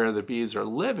compartment where the bees are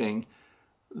living,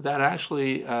 that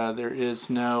actually there is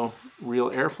no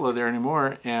real airflow there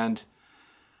anymore. And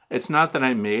it's not that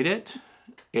I made it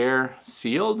air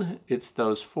sealed, it's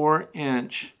those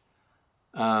 4-inch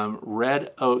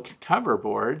red oak cover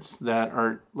boards that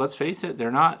are, let's face it,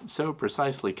 they're not so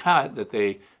precisely cut that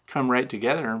they come right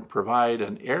together and provide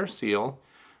an air seal.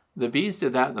 The bees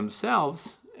did that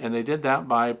themselves, and they did that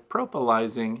by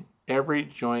propylizing every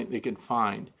joint they could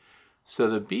find. So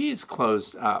the bees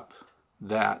closed up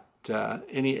that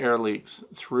any air leaks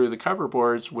through the cover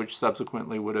boards, which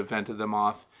subsequently would have vented them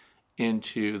off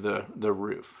into the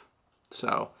roof.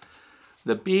 So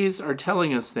the bees are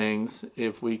telling us things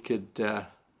if we could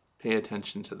pay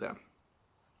attention to them.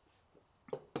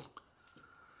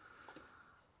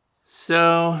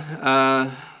 So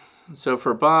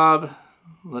for Bob,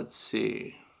 let's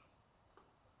see.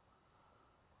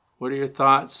 What are your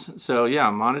thoughts? So yeah,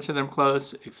 monitor them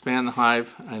close, expand the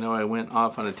hive. I know I went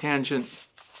off on a tangent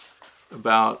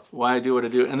about why I do what I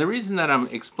do. And the reason that I'm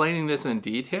explaining this in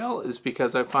detail is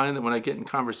because I find that when I get in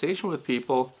conversation with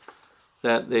people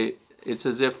that it's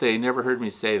as if they never heard me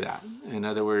say that. In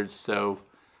other words, so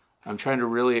I'm trying to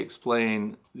really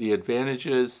explain the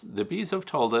advantages. The bees have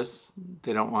told us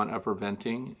they don't want upper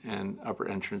venting and upper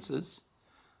entrances.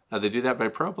 They do that by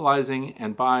propylizing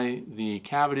and by the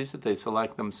cavities that they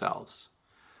select themselves.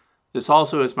 This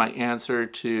also is my answer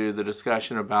to the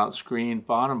discussion about screened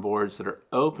bottom boards that are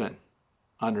open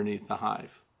underneath the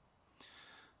hive.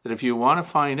 That if you want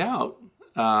to find out,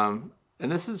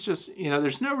 and this is just,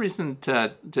 there's no reason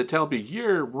to tell me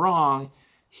you're wrong,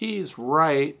 he's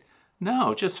right.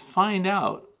 No, just find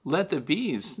out. Let the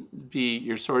bees be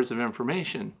your source of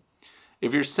information.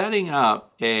 If you're setting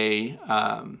up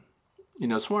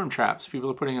swarm traps,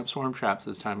 people are putting up swarm traps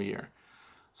this time of year.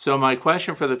 So my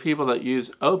question for the people that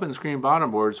use open screen bottom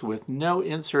boards with no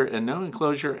insert and no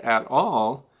enclosure at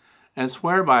all, and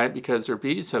swear by it because their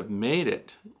bees have made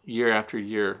it year after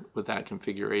year with that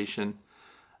configuration,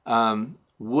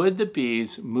 would the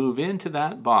bees move into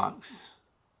that box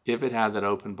if it had that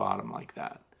open bottom like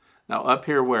that? Now up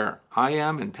here where I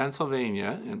am in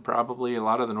Pennsylvania and probably a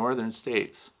lot of the northern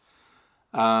states,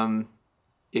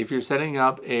 if you're setting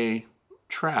up a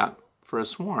trap for a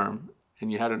swarm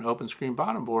and you had an open screen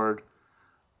bottom board,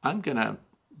 I'm going to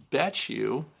bet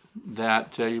you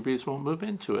that your bees won't move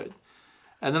into it.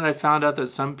 And then I found out that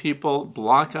some people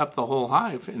block up the whole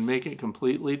hive and make it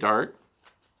completely dark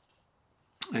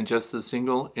and just the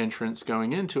single entrance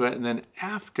going into it. And then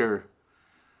after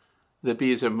the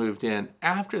bees have moved in,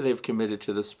 after they've committed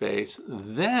to the space,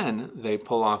 then they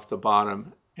pull off the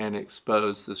bottom and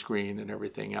expose the screen and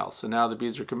everything else. So now the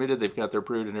bees are committed, they've got their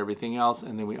brood and everything else,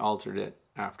 and then we altered it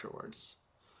afterwards.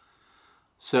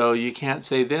 So you can't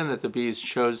say then that the bees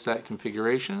chose that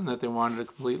configuration, that they wanted a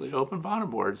completely open bottom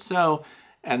board. So,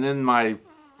 and then my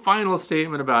final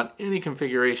statement about any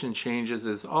configuration changes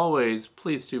is always,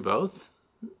 please do both.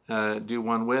 Do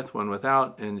one with, one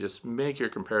without, and just make your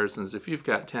comparisons. If you've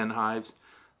got 10 hives,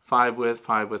 5 with,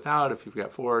 5 without. If you've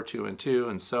got 4, 2 and 2,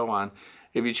 and so on.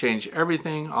 If you change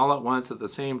everything all at once at the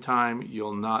same time,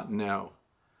 you'll not know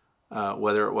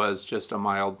whether it was just a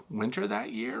mild winter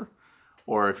that year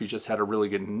or if you just had a really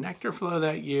good nectar flow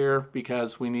that year,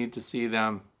 because we need to see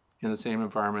them in the same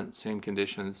environment, same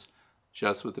conditions,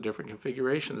 just with a different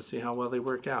configuration to see how well they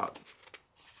work out.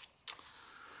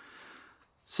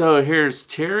 So here's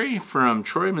Terry from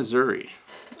Troy, Missouri.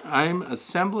 I'm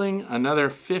assembling another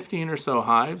 15 or so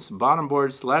hives, bottom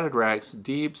boards, slatted racks,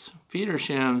 deeps, feeder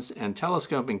shims, and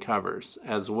telescoping covers,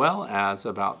 as well as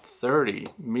about 30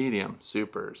 medium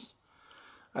supers.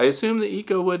 I assume the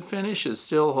Eco Wood finish is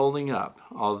still holding up,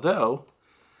 although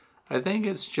I think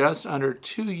it's just under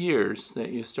 2 years that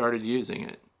you started using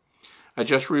it. I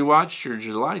just rewatched your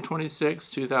July 26,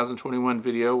 2021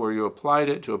 video where you applied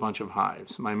it to a bunch of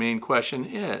hives. My main question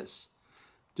is,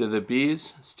 do the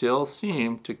bees still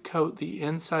seem to coat the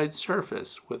inside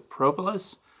surface with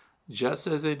propolis just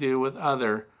as they do with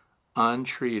other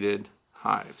untreated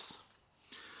hives?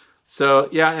 So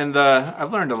yeah, and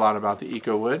I've learned a lot about the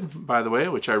Eco Wood, by the way,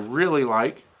 which I really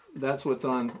like. That's what's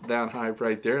on that hive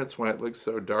right there. That's why it looks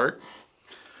so dark.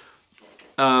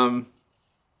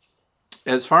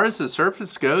 As far as the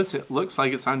surface goes, it looks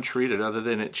like it's untreated other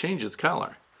than it changes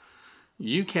color.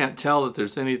 You can't tell that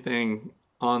there's anything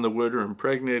on the wood or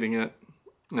impregnating it.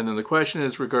 And then the question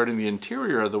is regarding the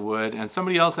interior of the wood. And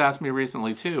somebody else asked me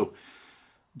recently too,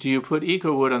 do you put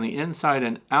Eco Wood on the inside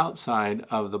and outside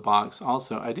of the box?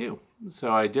 Also, I do.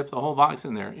 So I dip the whole box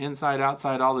in there, inside,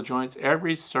 outside, all the joints.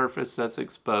 Every surface that's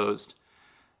exposed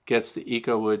gets the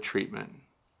Eco Wood treatment.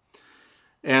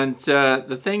 And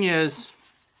the thing is,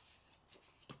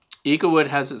 EcoWood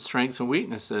has its strengths and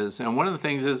weaknesses, and one of the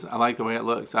things is I like the way it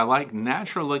looks. I like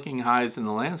natural looking hives in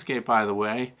the landscape, by the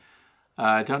way.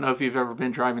 I don't know if you've ever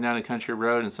been driving down a country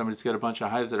road and somebody's got a bunch of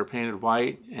hives that are painted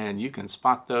white, and you can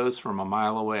spot those from a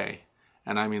mile away.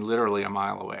 And I mean literally a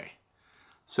mile away.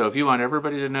 So if you want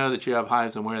everybody to know that you have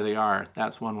hives and where they are,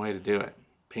 that's one way to do it.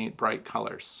 Paint bright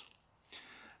colors.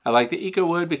 I like the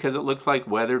EcoWood because it looks like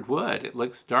weathered wood. It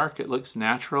looks dark, it looks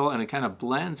natural, and it kind of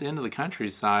blends into the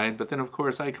countryside. But then, of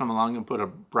course, I come along and put a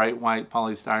bright white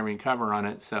polystyrene cover on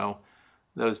it, so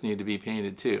those need to be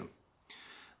painted too.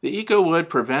 The EcoWood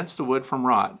prevents the wood from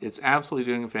rot. It's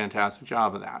absolutely doing a fantastic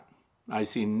job of that. I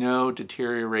see no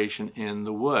deterioration in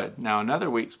the wood. Now, another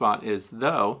weak spot is,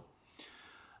 though,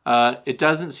 it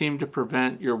doesn't seem to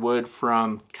prevent your wood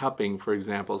from cupping, for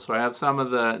example. So I have some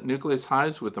of the nucleus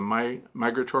hives with the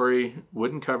migratory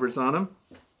wooden covers on them.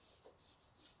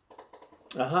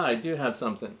 Aha, I do have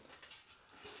something.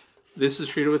 This is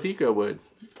treated with EcoWood.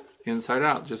 Inside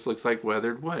out, just looks like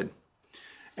weathered wood.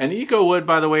 And EcoWood,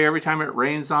 by the way, every time it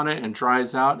rains on it and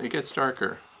dries out, it gets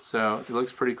darker. So it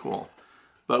looks pretty cool.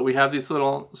 But we have these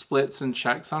little splits and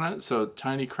checks on it, so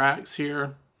tiny cracks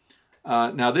here.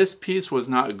 Now this piece was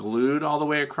not glued all the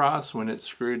way across when it's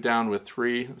screwed down with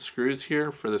 3 screws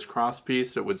here for this cross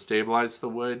piece that would stabilize the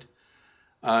wood.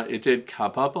 It did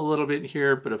cup up a little bit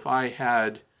here, but if I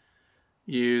had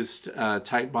used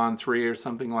Tight Bond 3 or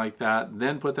something like that,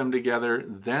 then put them together,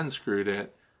 then screwed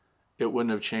it, it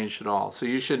wouldn't have changed at all. So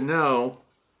you should know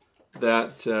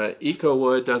that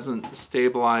EcoWood doesn't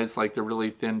stabilize like the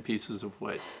really thin pieces of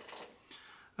wood.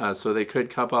 So they could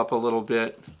cup up a little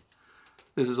bit.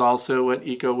 This is also what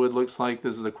EcoWood looks like.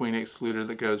 This is a queen excluder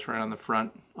that goes right on the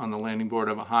front on the landing board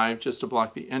of a hive just to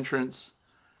block the entrance.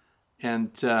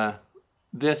 And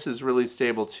this is really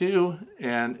stable too,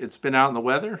 and it's been out in the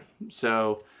weather.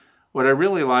 So what I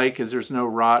really like is there's no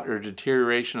rot or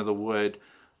deterioration of the wood,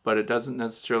 but it doesn't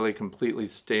necessarily completely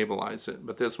stabilize it.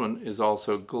 But this one is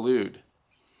also glued.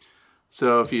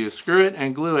 So if you screw it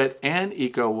and glue it and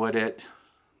EcoWood it,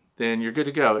 then you're good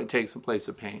to go. It takes the place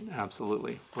of paint.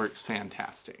 Absolutely. Works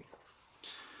fantastic.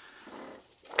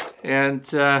 And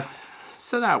so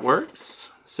that works.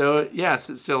 So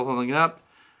yes, it's still holding up.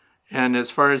 And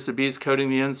as far as the bees coating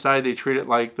the inside, they treat it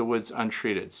like the wood's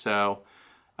untreated. So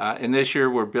in this year,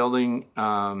 we're building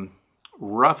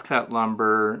rough cut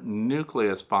lumber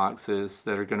nucleus boxes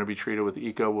that are going to be treated with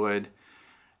EcoWood.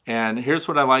 And here's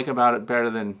what I like about it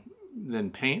better than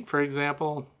paint, for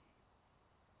example.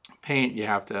 Paint, you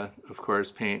have to, of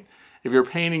course, paint. If you're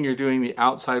painting, you're doing the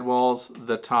outside walls,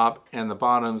 the top, and the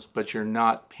bottoms, but you're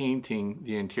not painting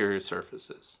the interior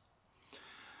surfaces.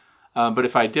 But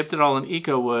if I dipped it all in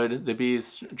EcoWood, the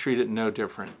bees treat it no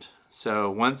different. So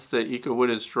once the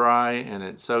EcoWood is dry and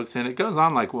it soaks in, it goes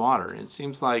on like water. It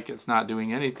seems like it's not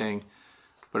doing anything,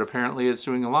 but apparently it's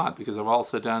doing a lot because I've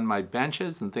also done my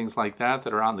benches and things like that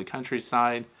that are out in the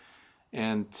countryside.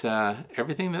 And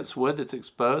everything that's wood that's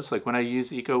exposed, like when I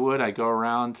use EcoWood, I go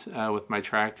around with my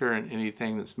tractor and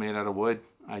anything that's made out of wood,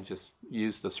 I just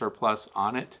use the surplus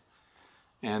on it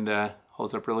and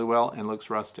holds up really well and looks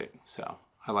rustic. So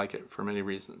I like it for many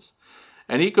reasons.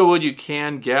 And EcoWood you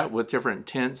can get with different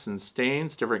tints and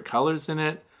stains, different colors in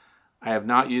it. I have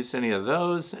not used any of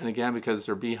those. And again, because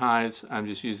they're beehives, I'm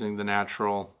just using the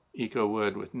natural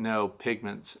EcoWood with no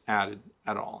pigments added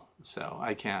at all. So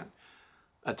I can't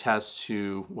attest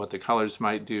to what the colors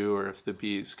might do or if the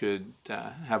bees could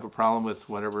have a problem with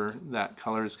whatever that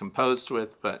color is composed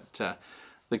with. But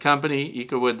the company,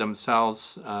 EcoWood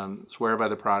themselves, swear by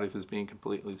the product as being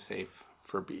completely safe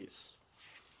for bees.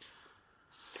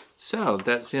 So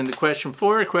that's the end of question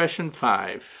 4. Question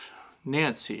 5.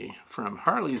 Nancy from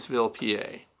Harleysville,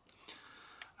 PA.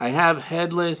 I have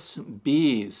headless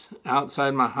bees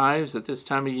outside my hives at this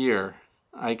time of year.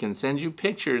 I can send you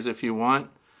pictures if you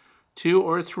want. 2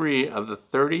 or 3 of the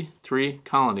 33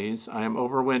 colonies I am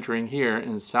overwintering here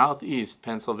in southeast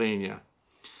Pennsylvania.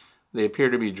 They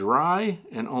appear to be dry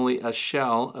and only a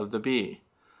shell of the bee.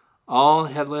 All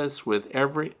headless with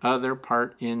every other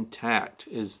part intact.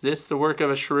 Is this the work of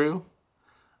a shrew?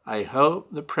 I hope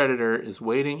the predator is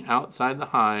waiting outside the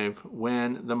hive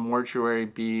when the mortuary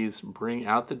bees bring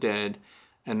out the dead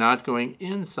and not going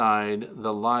inside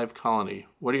the live colony.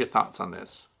 What are your thoughts on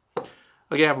this?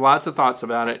 Okay, I have lots of thoughts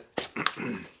about it.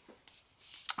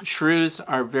 Shrews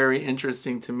are very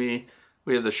interesting to me.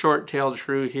 We have the short-tailed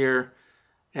shrew here,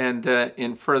 and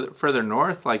in further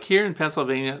north, like here in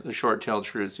Pennsylvania, the short-tailed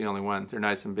shrew is the only one. They're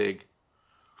nice and big.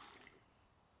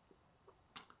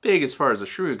 Big as far as a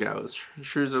shrew goes.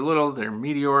 Shrews are little. They're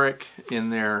meteoric in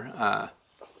their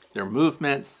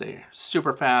movements. They're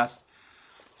super fast.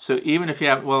 So even if you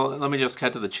have, well, let me just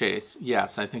cut to the chase.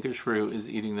 Yes, I think a shrew is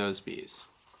eating those bees.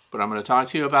 But I'm going to talk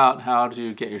to you about how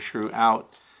to get your shrew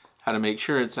out, how to make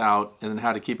sure it's out, and then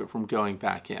how to keep it from going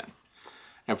back in.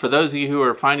 And for those of you who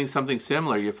are finding something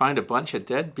similar, you find a bunch of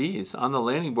dead bees on the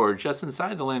landing board, just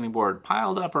inside the landing board,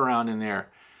 piled up around in there.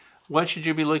 What should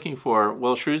you be looking for?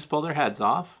 Well, shrews pull their heads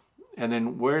off. And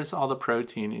then where's all the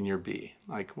protein in your bee?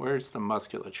 Like, where's the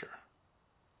musculature?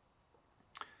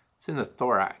 It's in the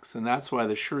thorax, and that's why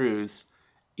the shrews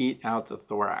eat out the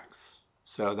thorax.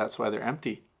 So that's why they're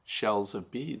empty shells of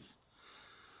bees.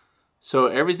 So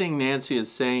everything Nancy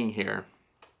is saying here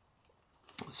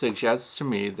suggests to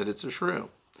me that it's a shrew.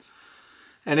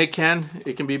 And it can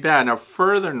be bad. Now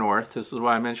further north, this is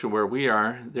why I mentioned where we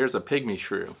are, there's a pygmy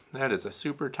shrew. That is a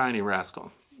super tiny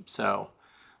rascal.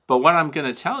 But what I'm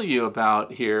going to tell you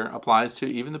about here applies to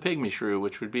even the pygmy shrew,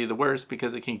 which would be the worst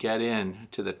because it can get in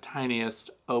to the tiniest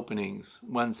openings,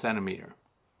 1 centimeter.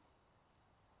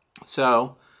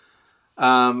 So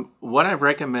what I've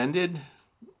recommended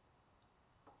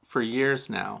for years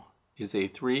now is a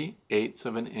 3/8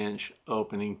 of an inch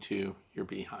opening to your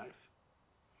beehive.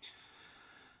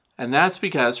 And that's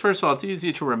because, first of all, it's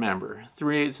easy to remember.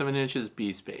 3/8 of an inch is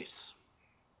bee space.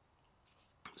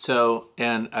 So,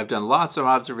 and I've done lots of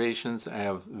observations. I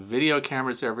have video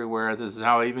cameras everywhere. This is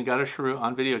how I even got a shrew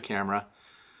on video camera.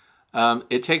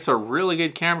 It takes a really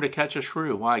good camera to catch a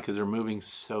shrew. Why? Because they're moving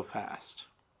so fast.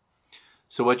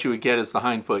 So what you would get is the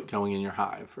hind foot going in your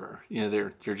hive, or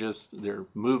their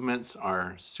movements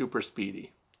are super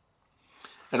speedy.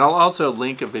 And I'll also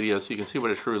link a video so you can see what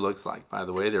a shrew looks like. By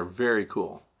the way, they're very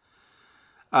cool.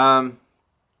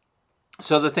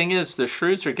 So the thing is, the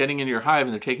shrews are getting into your hive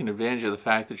and they're taking advantage of the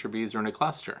fact that your bees are in a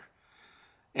cluster.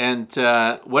 And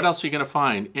what else are you going to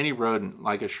find? Any rodent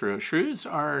like a shrew. Shrews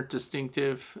are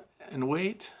distinctive in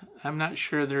weight. I'm not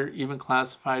sure they're even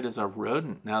classified as a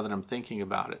rodent now that I'm thinking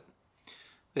about it.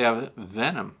 They have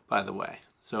venom, by the way,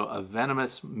 so a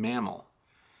venomous mammal.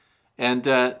 And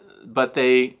but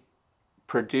they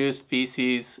produce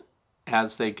feces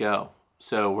as they go.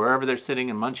 So wherever they're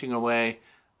sitting and munching away,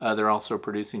 they're also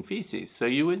producing feces. So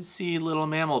you would see little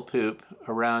mammal poop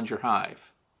around your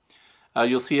hive.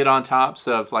 You'll see it on tops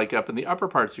of, like up in the upper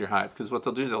parts of your hive, because what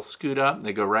they'll do is they'll scoot up,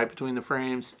 they go right between the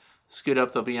frames, scoot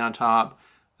up, they'll be on top,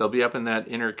 they'll be up in that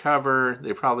inner cover.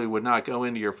 They probably would not go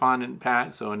into your fondant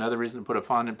pack, so another reason to put a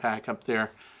fondant pack up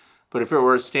there. But if it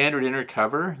were a standard inner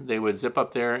cover, they would zip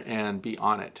up there and be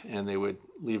on it, and they would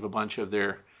leave a bunch of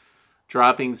their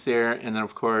droppings there, and then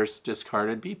of course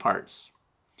discarded bee parts.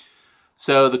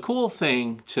 So the cool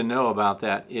thing to know about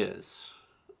that is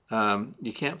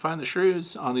you can't find the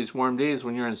shrews on these warm days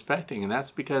when you're inspecting, and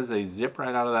that's because they zip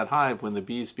right out of that hive when the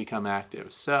bees become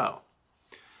active. So,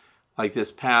 like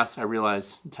this pass, I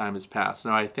realize time has passed.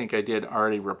 Now I think I did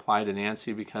already reply to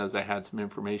Nancy because I had some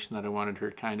information that I wanted her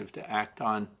kind of to act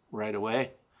on right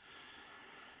away.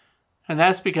 And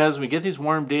that's because we get these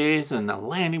warm days and the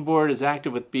landing board is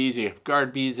active with bees. You have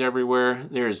guard bees everywhere.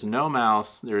 There is no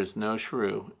mouse, there is no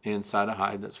shrew inside a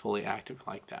hive that's fully active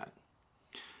like that.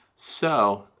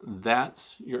 So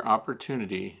that's your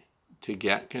opportunity to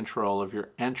get control of your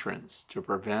entrance to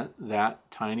prevent that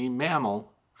tiny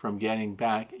mammal from getting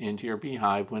back into your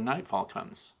beehive when nightfall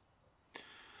comes.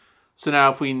 So now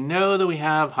if we know that we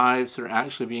have hives that are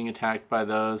actually being attacked by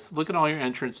those, look at all your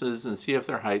entrances and see if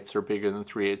their heights are bigger than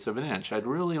 3/8 of an inch. I'd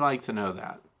really like to know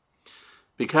that,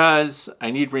 because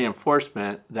I need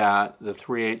reinforcement that the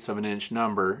 3/8 of an inch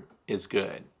number is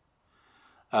good.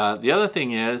 The other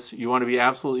thing is, you want to be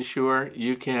absolutely sure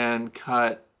you can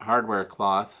cut hardware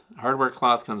cloth. Hardware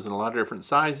cloth comes in a lot of different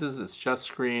sizes. It's just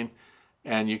screen,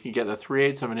 and you can get the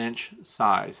 3/8 of an inch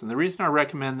size. And the reason I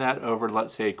recommend that over,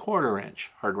 let's say, 1/4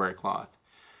 inch hardware cloth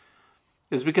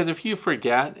is because if you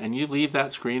forget and you leave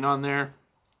that screen on there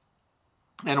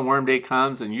and a warm day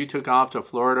comes and you took off to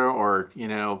Florida, or,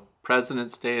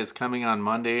 President's Day is coming on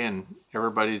Monday and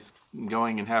everybody's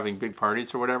going and having big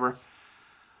parties or whatever,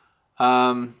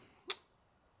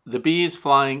 the bees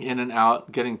flying in and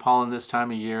out, getting pollen this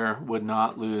time of year, would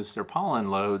not lose their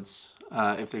pollen loads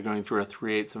if they're going through a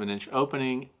 3/8 of an inch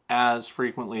opening as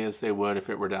frequently as they would if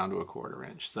it were down to a 1/4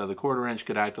 inch. So the 1/4 inch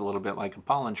could act a little bit like a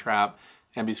pollen trap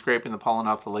and be scraping the pollen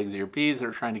off the legs of your bees that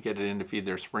are trying to get it in to feed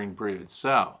their spring brood.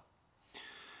 So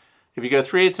if you go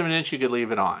 3/8 of an inch, you could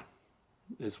leave it on,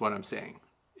 is what I'm saying.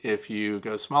 If you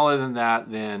go smaller than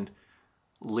that, then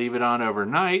leave it on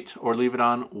overnight or leave it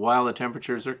on while the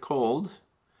temperatures are cold.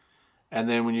 And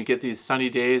then when you get these sunny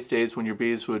days when your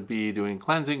bees would be doing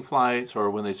cleansing flights, or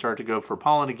when they start to go for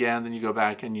pollen again, then you go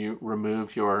back and you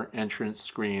remove your entrance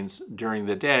screens during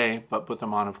the day, but put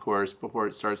them on, of course, before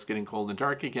it starts getting cold and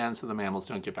dark again so the mammals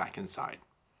don't get back inside.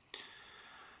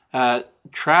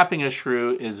 Trapping a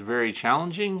shrew is very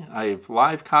challenging. I've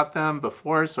live caught them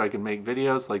before, so I can make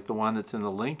videos like the one that's in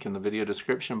the link in the video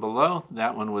description below.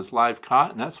 That one was live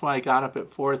caught, and that's why I got up at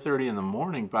 4:30 in the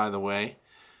morning, by the way,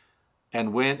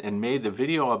 and went and made the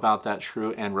video about that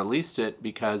shrew and released it,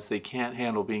 because they can't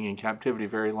handle being in captivity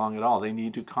very long at all. They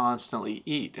need to constantly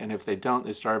eat, and if they don't,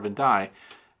 they starve and die.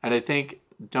 And I think,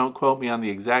 don't quote me on the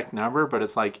exact number, but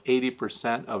it's like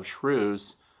 80% of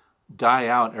shrews die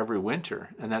out every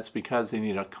winter, and that's because they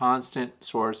need a constant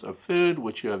source of food,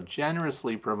 which you have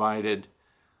generously provided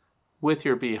with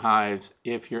your beehives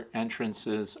if your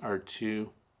entrances are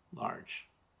too large.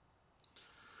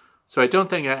 So I don't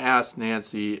think I asked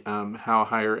Nancy how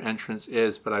high her entrance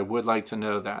is, but I would like to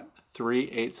know that.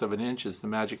 3/8 of an inch is the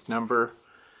magic number.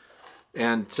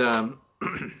 And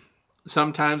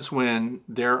sometimes when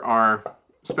there are,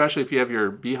 especially if you have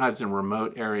your beehives in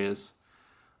remote areas,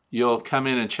 you'll come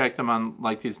in and check them on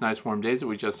like these nice warm days that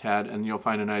we just had, and you'll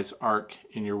find a nice arc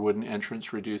in your wooden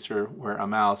entrance reducer where a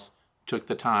mouse took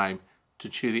the time to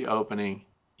chew the opening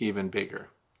even bigger.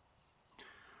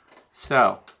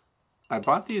 So I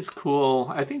bought these cool,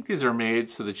 I think these are made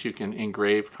so that you can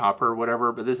engrave copper or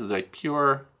whatever, but this is a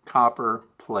pure copper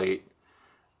plate,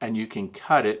 and you can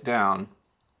cut it down,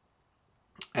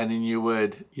 and then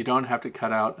you don't have to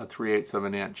cut out a 3/8 of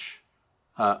an inch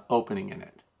opening in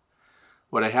it.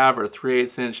 What I have are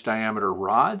 3/8 inch diameter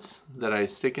rods that I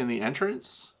stick in the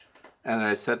entrance, and then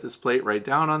I set this plate right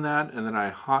down on that, and then I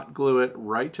hot glue it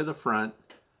right to the front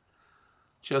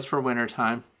just for winter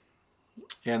time.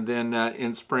 And then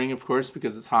in spring, of course,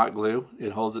 because it's hot glue,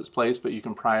 it holds its place, but you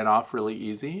can pry it off really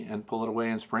easy and pull it away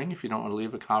in spring if you don't want to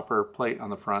leave a copper plate on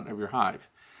the front of your hive.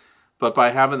 But by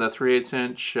having the 3/8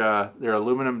 inch, they're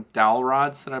aluminum dowel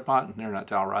rods that I bought. They're not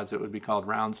dowel rods, it would be called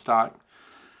round stock.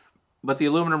 But the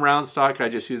aluminum round stock, I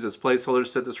just use as placeholder,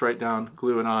 set this right down,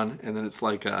 glue it on, and then it's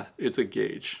like it's a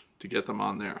gauge to get them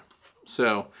on there.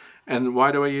 So, and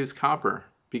why do I use copper?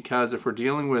 Because if we're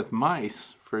dealing with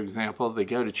mice, for example, they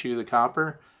go to chew the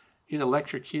copper, it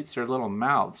electrocutes their little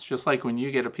mouths. Just like when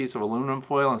you get a piece of aluminum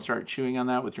foil and start chewing on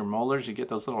that with your molars, you get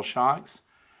those little shocks.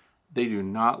 They do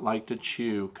not like to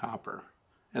chew copper.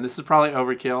 And this is probably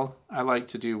overkill. I like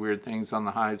to do weird things on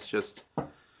the hives just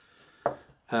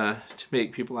to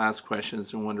make people ask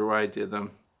questions and wonder why I did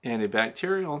them.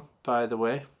 Antibacterial, by the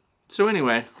way. So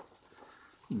anyway,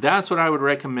 that's what I would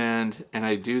recommend, and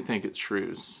I do think it's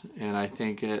shrews. And I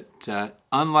think it,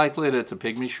 unlikely that it's a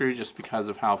pygmy shrew just because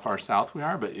of how far south we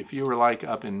are, but if you were like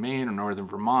up in Maine or northern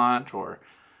Vermont or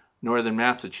northern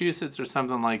Massachusetts or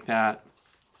something like that,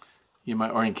 you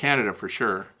might, or in Canada for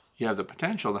sure, you have the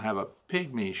potential to have a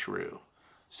pygmy shrew.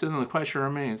 So then the question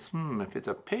remains, if it's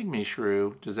a pygmy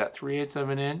shrew, does that 3/8 of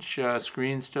an inch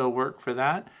screen still work for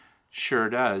that? Sure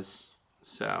does.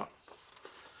 So,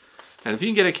 and if you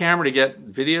can get a camera to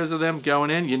get videos of them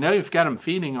going in, you know you've got them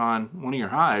feeding on one of your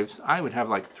hives. I would have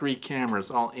like 3 cameras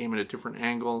all aiming at different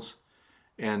angles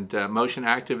and motion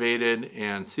activated,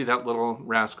 and see that little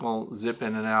rascal zip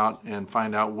in and out and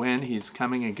find out when he's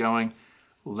coming and going.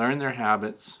 Learn their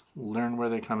habits, learn where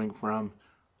they're coming from,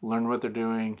 learn what they're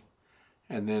doing.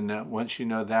 And then once you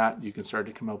know that, you can start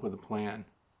to come up with a plan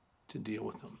to deal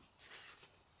with them.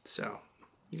 So,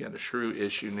 you got a shrew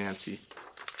issue, Nancy.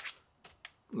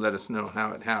 Let us know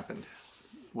how it happened,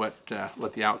 what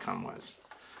the outcome was.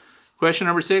 Question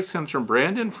number 6 comes from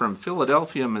Brandon from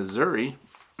Philadelphia, Missouri.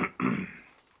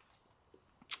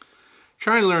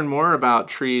 Trying to learn more about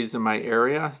trees in my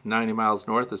area, 90 miles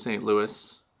north of St.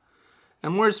 Louis.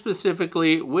 And more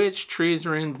specifically, which trees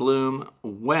are in bloom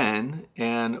when,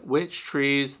 and which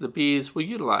trees the bees will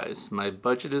utilize. My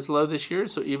budget is low this year,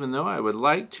 so even though I would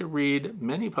like to read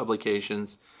many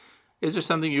publications, is there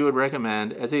something you would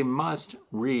recommend as a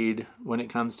must-read when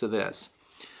it comes to this?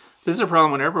 This is a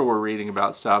problem whenever we're reading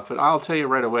about stuff, but I'll tell you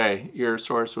right away, your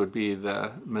source would be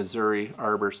the Missouri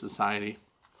Arbor Society.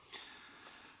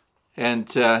 And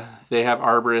they have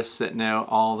arborists that know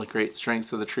all the great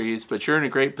strengths of the trees, but you're in a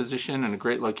great position and a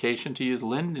great location to use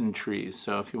linden trees.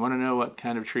 So if you want to know what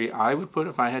kind of tree I would put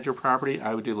if I had your property,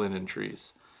 I would do linden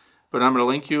trees. But I'm going to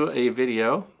link you a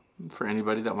video for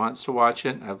anybody that wants to watch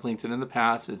it. I've linked it in the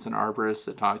past. It's an arborist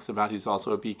that talks about, he's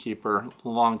also a beekeeper,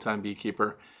 longtime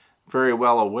beekeeper, very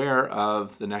well aware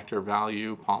of the nectar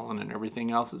value, pollen, and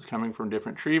everything else that's coming from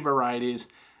different tree varieties.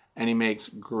 And he makes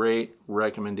great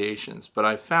recommendations. But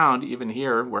I found, even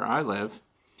here where I live,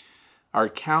 our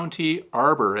county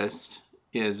arborist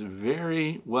is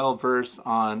very well versed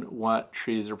on what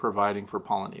trees are providing for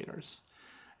pollinators.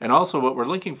 And also what we're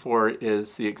looking for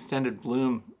is the extended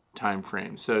bloom time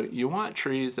frame. So you want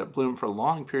trees that bloom for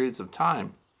long periods of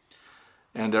time.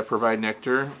 and provide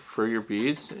nectar for your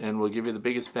bees, and will give you the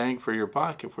biggest bang for your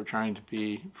buck if we're trying to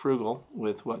be frugal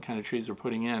with what kind of trees we're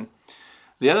putting in.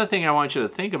 The other thing I want you to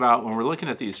think about when we're looking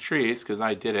at these trees, because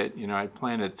I did it, I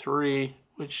planted 3,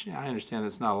 which I understand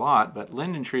that's not a lot, but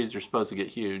linden trees are supposed to get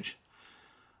huge.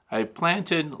 I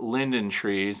planted linden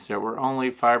trees that were only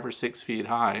 5 or 6 feet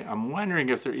high. I'm wondering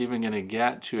if they're even going to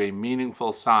get to a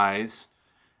meaningful size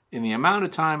in the amount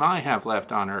of time I have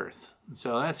left on Earth.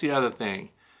 So that's the other thing.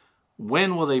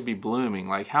 When will they be blooming?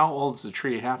 Like, how old does the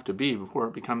tree have to be before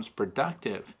it becomes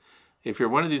productive? If you're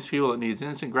one of these people that needs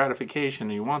instant gratification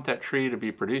and you want that tree to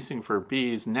be producing for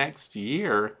bees next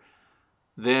year,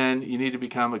 then you need to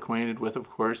become acquainted with, of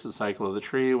course, the cycle of the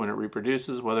tree when it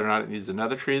reproduces, whether or not it needs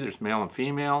another tree. There's male and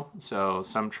female. So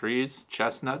some trees,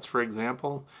 chestnuts, for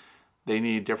example, they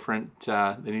need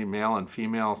male and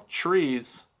female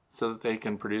trees so that they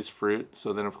can produce fruit.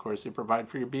 So then, of course, they provide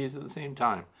for your bees at the same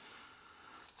time.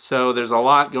 So there's a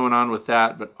lot going on with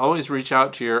that, but always reach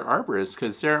out to your arborist,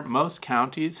 because most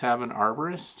counties have an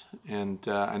arborist, and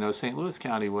I know St. Louis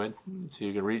County would, so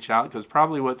you can reach out, because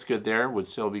probably what's good there would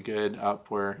still be good up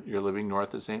where you're living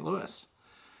north of St. Louis.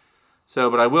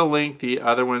 So, but I will link the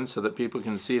other one so that people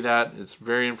can see that. It's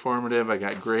very informative. I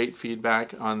got great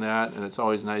feedback on that, and it's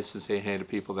always nice to say hey to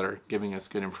people that are giving us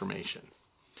good information.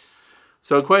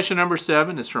 So question number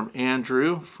 7 is from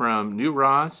Andrew from New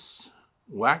Ross,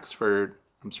 Wexford,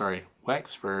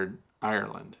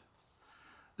 Ireland.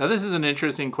 Now this is an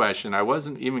interesting question. I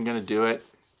wasn't even going to do it.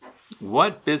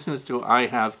 What business do I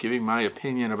have giving my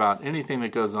opinion about anything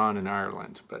that goes on in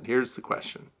Ireland? But here's the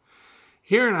question.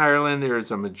 Here in Ireland, there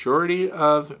is a majority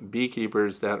of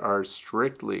beekeepers that are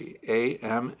strictly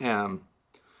AMM,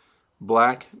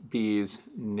 black bees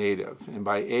native. And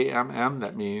by AMM,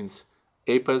 that means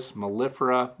Apis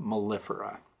mellifera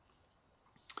mellifera.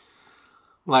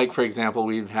 Like, for example,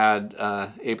 we've had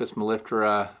Apis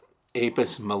mellifera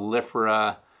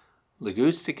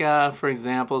ligustica, for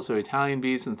example, so Italian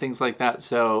bees and things like that.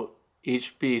 So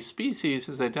each bee species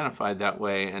is identified that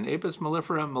way. And Apis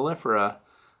mellifera mellifera,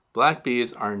 black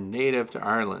bees, are native to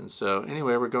Ireland. So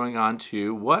anyway, we're going on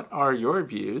to what are your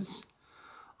views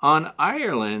on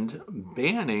Ireland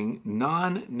banning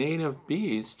non-native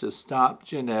bees to stop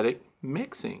genetic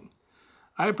mixing?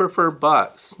 I prefer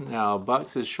bucks. Now,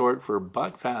 bucks is short for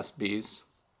buckfast bees.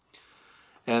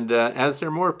 And as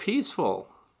they're more peaceful.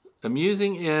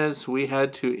 Amusing is we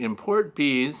had to import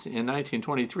bees in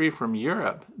 1923 from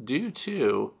Europe due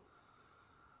to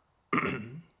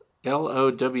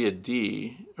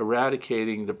LOWD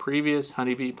eradicating the previous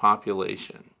honeybee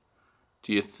population.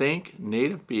 Do you think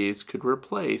native bees could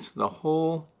replace the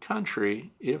whole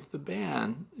country if the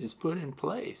ban is put in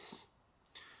place?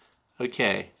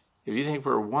 Okay. If you think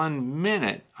for 1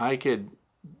 minute I could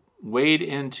wade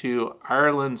into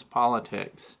Ireland's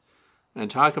politics and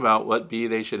talk about what bee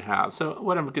they should have. So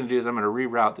what I'm going to do is I'm going to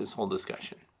reroute this whole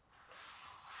discussion.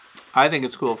 I think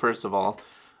it's cool, first of all.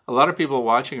 A lot of people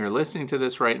watching or listening to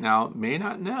this right now may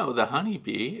not know the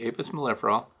honeybee, Apis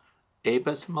mellifera,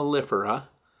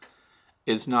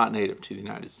 is not native to the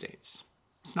United States.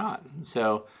 It's not.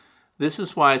 So this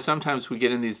is why sometimes we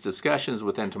get in these discussions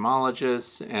with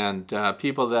entomologists and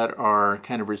people that are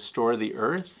kind of restore the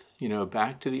earth,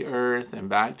 back to the earth and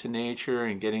back to nature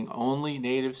and getting only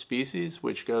native species,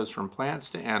 which goes from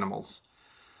plants to animals.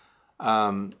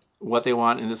 What they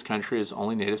want in this country is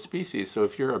only native species. So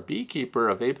if you're a beekeeper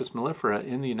of Apis mellifera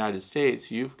in the United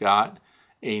States, you've got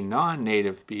a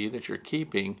non-native bee that you're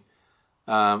keeping,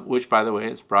 which, by the way,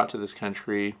 is brought to this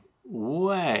country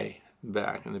way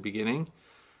back in the beginning.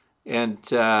 And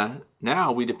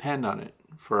now we depend on it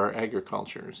for our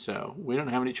agriculture. So we don't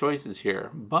have any choices here.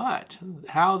 But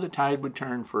how the tide would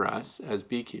turn for us as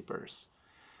beekeepers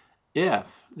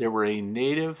if there were a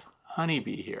native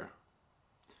honeybee here.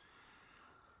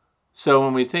 So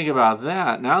when we think about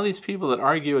that, now these people that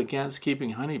argue against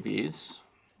keeping honeybees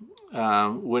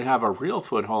would have a real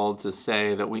foothold to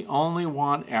say that we only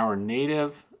want our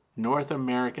native North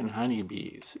American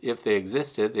honeybees. If they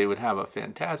existed, they would have a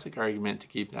fantastic argument to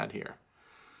keep that here.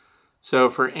 So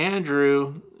for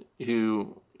Andrew,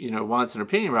 who wants an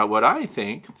opinion about what I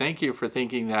think, thank you for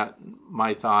thinking that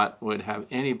my thought would have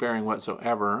any bearing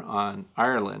whatsoever on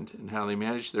Ireland and how they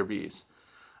manage their bees.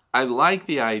 I like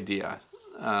the idea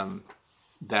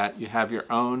that you have your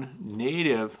own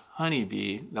native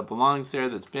honeybee that belongs there,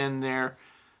 that's been there,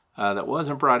 that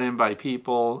wasn't brought in by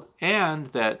people, and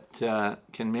that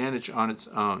can manage on its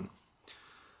own.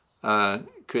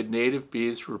 Could native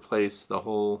bees replace the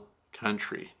whole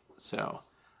country? So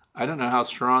I don't know how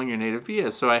strong your native bee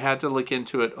is, so I had to look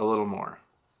into it a little more.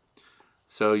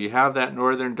 So you have that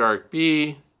northern dark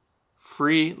bee,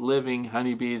 free-living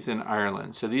honeybees in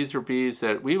Ireland. So these are bees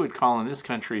that we would call in this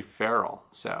country feral.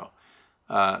 So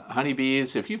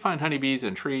honeybees, if you find honeybees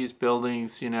in trees,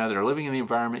 buildings, that are living in the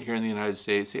environment here in the United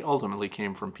States, they ultimately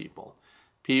came from people.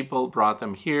 People brought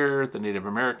them here. The Native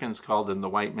Americans called them the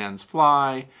white man's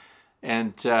fly.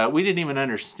 And we didn't even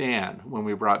understand when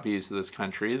we brought bees to this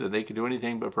country that they could do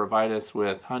anything but provide us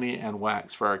with honey and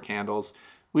wax for our candles.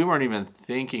 We weren't even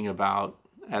thinking about,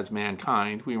 as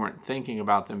mankind, we weren't thinking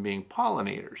about them being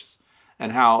pollinators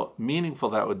and how meaningful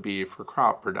that would be for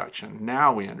crop production.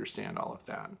 Now we understand all of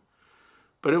that.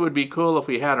 But it would be cool if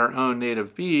we had our own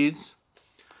native bees.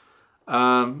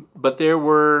 But there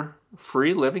were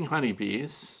free-living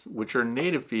honeybees, which are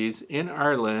native bees in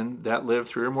Ireland that live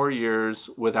 3 or more years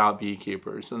without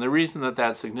beekeepers. And the reason that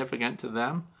that's significant to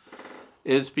them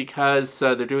is because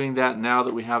they're doing that now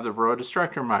that we have the Varroa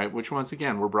destructor mite, which once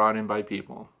again were brought in by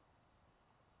people.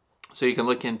 So you can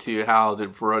look into how the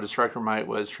Varroa destructor mite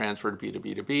was transferred bee to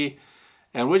bee to bee,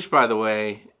 and which, by the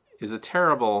way, is a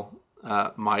terrible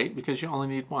mite because you only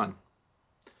need one.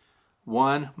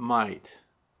 One mite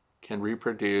can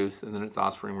reproduce, and then its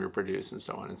offspring reproduce, and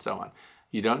so on and so on.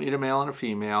 You don't need a male and a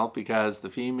female because the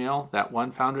female, that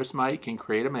one foundress mite, can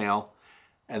create a male,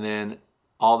 and then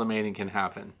all the mating can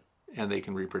happen, and they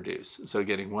can reproduce. So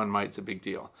getting one mite's a big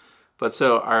deal. But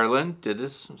so Ireland did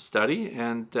this study,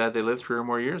 and they lived 3 or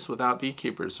more years without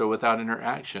beekeepers, so without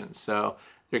interaction. So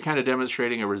they're kind of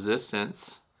demonstrating a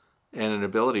resistance and an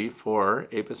ability for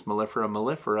Apis mellifera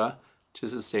mellifera to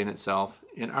sustain itself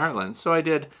in Ireland. So I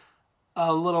did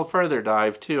a little further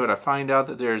dive too, and I find out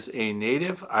that there's a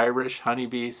Native Irish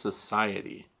Honeybee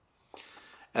Society.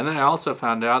 And then I also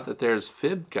found out that there's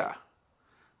FIBCA,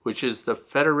 which is the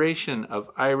Federation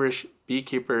of Irish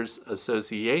Beekeepers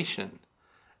Association.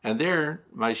 And they're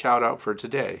my shout out for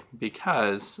today,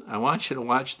 because I want you to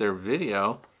watch their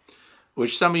video,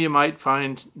 which some of you might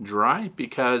find dry,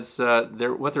 because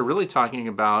what they're really talking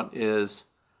about is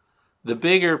the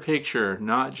bigger picture,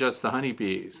 not just the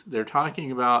honeybees. They're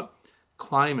talking about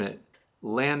climate,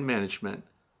 land management,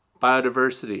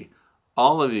 biodiversity,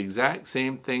 all of the exact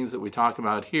same things that we talk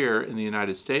about here in the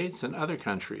United States and other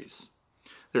countries.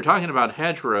 They're talking about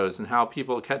hedgerows and how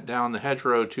people cut down the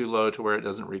hedgerow too low to where it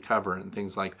doesn't recover and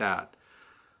things like that.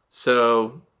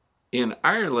 So in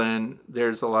Ireland,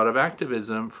 there's a lot of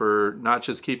activism for not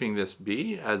just keeping this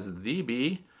bee as the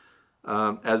bee,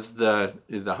 as the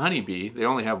honeybee. They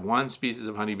only have one species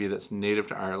of honeybee that's native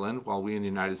to Ireland, while we in the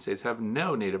United States have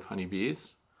no native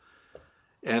honeybees.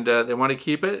 And they want to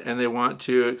keep it, and they want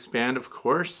to expand, of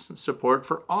course, support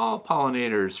for all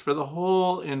pollinators, for the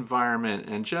whole environment.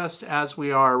 And just as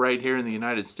we are right here in the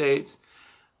United States,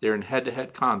 they're in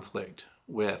head-to-head conflict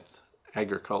with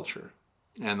agriculture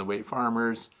and the way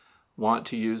farmers want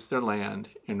to use their land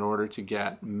in order to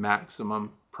get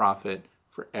maximum profit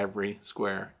for every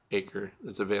square acre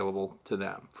that's available to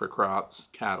them for crops,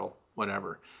 cattle,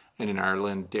 whatever. And in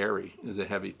Ireland, dairy is a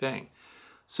heavy thing.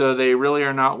 So they really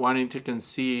are not wanting to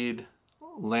concede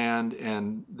land,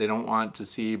 and they don't want to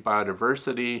see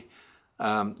biodiversity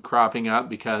cropping up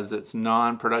because it's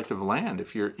non-productive land.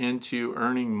 If you're into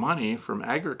earning money from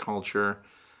agriculture,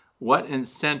 what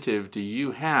incentive do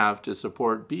you have to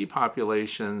support bee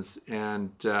populations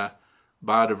and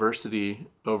biodiversity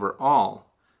overall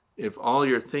if all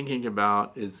you're thinking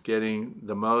about is getting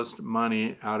the most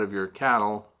money out of your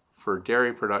cattle for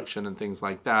dairy production and things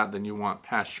like that? Then you want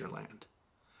pasture land.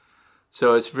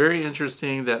 So it's very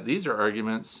interesting that these are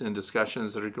arguments and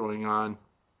discussions that are going on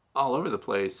all over the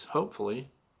place, hopefully.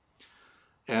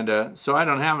 And so I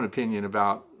don't have an opinion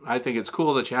about, I think it's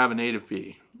cool that you have a native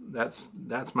bee. That's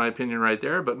my opinion right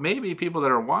there. But maybe people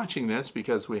that are watching this,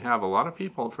 because we have a lot of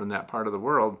people from that part of the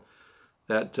world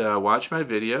that watch my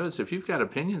videos, if you've got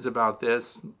opinions about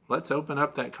this, let's open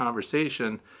up that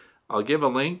conversation. I'll give a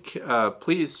link.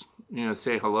 Please,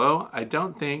 say hello. I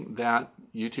don't think that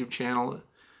YouTube channel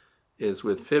is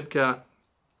with FIBCA.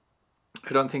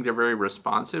 I don't think they're very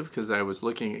responsive, because I was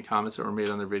looking at comments that were made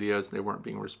on their videos and they weren't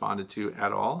being responded to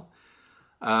at all.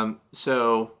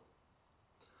 So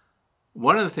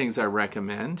one of the things I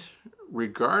recommend,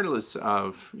 regardless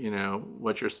of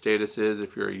what your status is,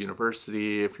 if you're a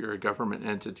university, if you're a government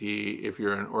entity, if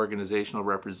you're an organizational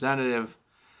representative,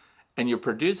 and you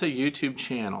produce a YouTube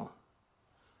channel,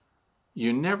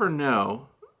 you never know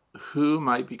who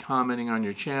might be commenting on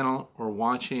your channel or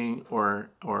watching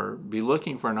or be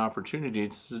looking for an opportunity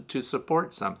to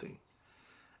support something.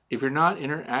 If you're not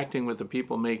interacting with the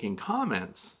people making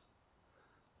comments,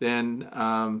 then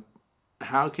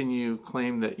how can you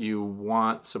claim that you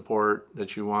want support,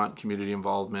 that you want community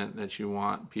involvement, that you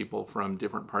want people from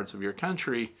different parts of your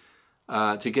country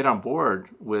to get on board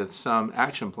with some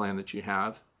action plan that you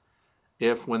have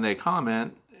if when they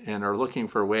comment and are looking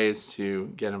for ways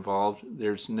to get involved,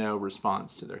 there's no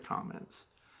response to their comments.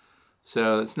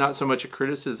 So it's not so much a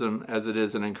criticism as it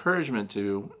is an encouragement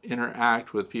to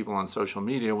interact with people on social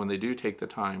media when they do take the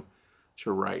time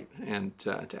to write and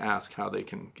to ask how they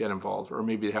can get involved, or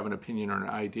maybe they have an opinion or an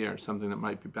idea or something that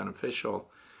might be beneficial.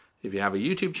 If you have a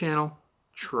YouTube channel,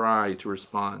 try to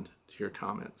respond to your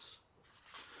comments.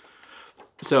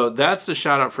 So that's the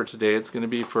shout out for today. It's going to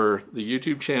be for the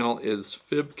YouTube channel is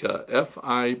FIBKA, F-I-B-K-A,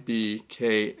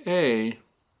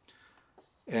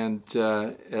 and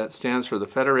it stands for the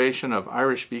Federation of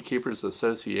Irish Beekeepers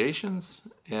Associations.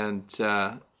 And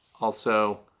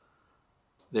also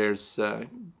there's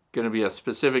going to be a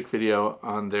specific video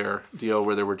on their deal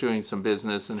where they were doing some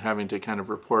business and having to kind of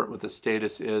report what the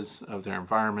status is of their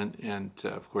environment. And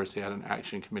of course they had an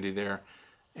action committee there.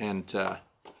 And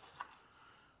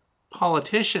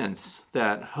politicians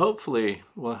that hopefully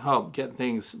will help get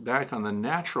things back on the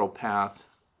natural path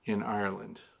in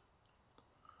Ireland.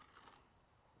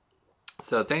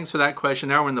 So thanks for that question.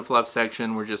 Now we're in the fluff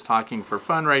section. We're just talking for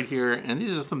fun right here. And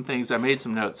these are some things, I made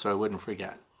some notes so I wouldn't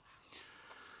forget.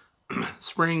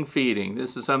 Spring feeding.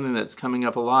 This is something that's coming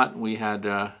up a lot. We had,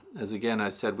 as again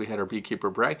I said, we had our beekeeper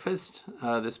breakfast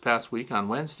this past week on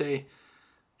Wednesday.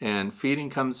 And feeding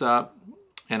comes up.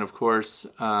 And of course,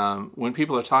 when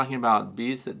people are talking about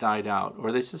bees that died out,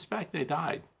 or they suspect they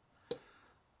died,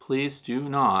 please do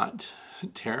not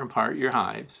tear apart your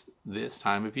hives this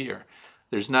time of year.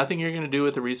 There's nothing you're going to do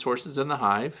with the resources in the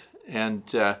hive, and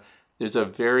there's a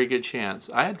very good chance.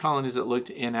 I had colonies that looked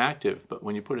inactive, but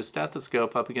when you put a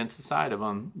stethoscope up against the side of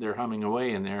them, they're humming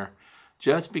away in there.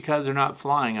 Just because they're not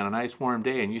flying on a nice warm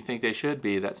day and you think they should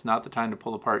be, that's not the time to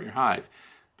pull apart your hive.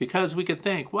 Because we could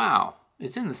think, wow,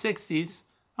 it's in the 60s.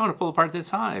 I want to pull apart this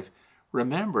hive.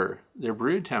 Remember, their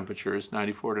brood temperature is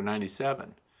 94 to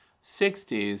 97.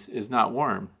 60s is not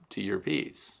warm to your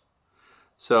bees.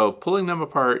 So pulling them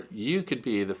apart, you could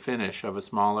be the finish of a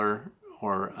smaller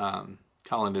or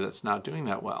colony that's not doing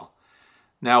that well.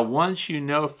 Now, once you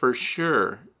know for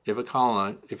sure if a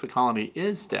colony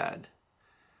is dead,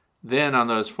 then on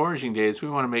those foraging days, we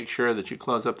want to make sure that you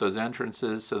close up those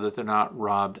entrances so that they're not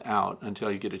robbed out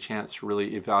until you get a chance to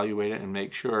really evaluate it and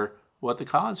make sure what the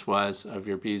cause was of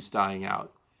your bees dying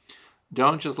out.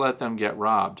 Don't just let them get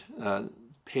robbed.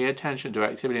 Pay attention to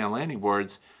activity on landing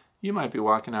boards. You might be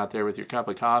walking out there with your cup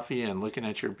of coffee and looking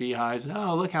at your beehives.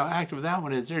 Oh, look how active that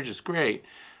one is. They're just great.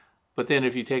 But then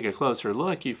if you take a closer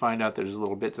look, you find out there's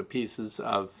little bits and pieces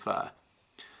of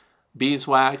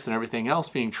beeswax and everything else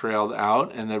being trailed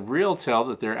out. And the real tell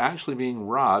that they're actually being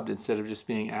robbed instead of just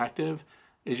being active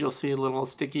is you'll see little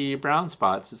sticky brown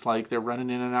spots. It's like they're running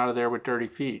in and out of there with dirty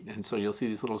feet. And so you'll see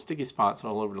these little sticky spots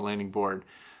all over the landing board.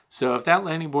 So if that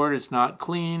landing board is not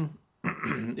clean,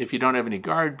 if you don't have any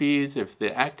guard bees, if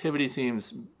the activity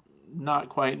seems not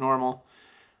quite normal,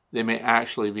 they may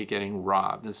actually be getting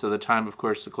robbed. And so the time, of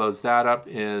course, to close that up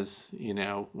is,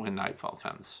 when nightfall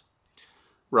comes.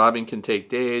 Robbing can take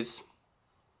days.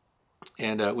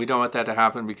 And we don't want that to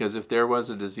happen because if there was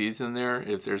a disease in there,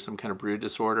 if there's some kind of brood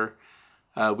disorder,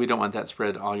 we don't want that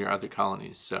spread to all your other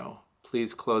colonies. So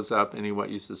please close up any what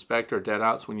you suspect are dead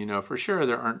outs when you know for sure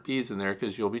there aren't bees in there,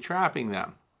 because you'll be trapping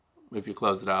them if you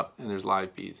close it up and there's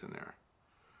live bees in there.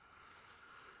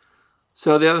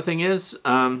 So the other thing is,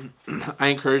 I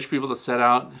encourage people to set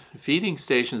out feeding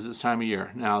stations this time of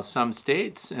year. Now, some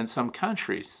states and some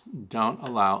countries don't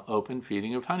allow open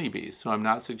feeding of honeybees. So I'm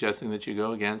not suggesting that you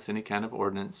go against any kind of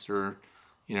ordinance or,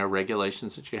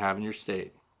 regulations that you have in your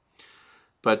state.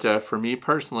 But for me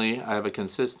personally, I have a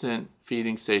consistent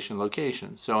feeding station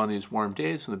location. So on these warm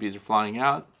days when the bees are flying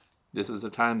out, this is the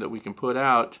time that we can put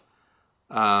out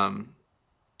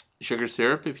sugar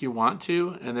syrup if you want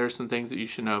to, and there's some things that you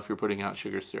should know if you're putting out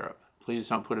sugar syrup. Please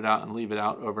don't put it out and leave it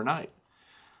out overnight.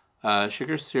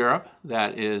 Sugar syrup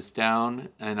that is down,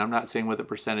 and I'm not saying what the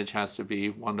percentage has to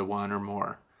be, 1-to-1 or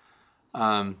more.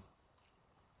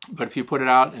 But if you put it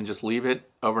out and just leave it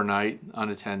overnight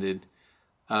unattended,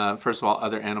 first of all,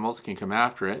 other animals can come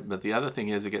after it, but the other thing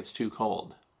is it gets too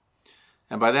cold.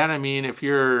 And by that I mean if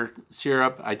your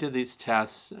syrup, I did these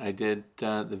tests, I did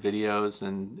the videos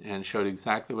and showed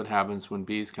exactly what happens when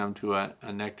bees come to a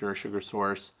nectar or sugar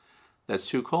source that's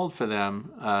too cold for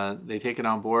them. They take it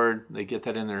on board, they get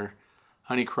that in their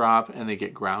honey crop, and they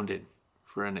get grounded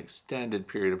for an extended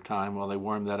period of time while they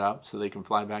warm that up so they can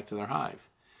fly back to their hive.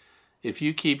 If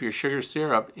you keep your sugar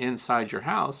syrup inside your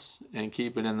house and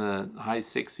keep it in the high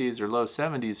 60s or low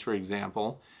 70s, for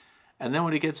example, and then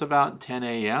when it gets about 10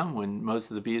 a.m., when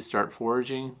most of the bees start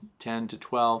foraging, 10 to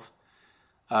 12,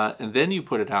 and then you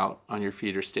put it out on your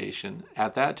feeder station.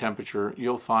 At that temperature,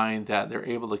 you'll find that they're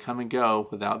able to come and go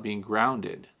without being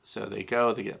grounded. So they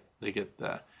go, they get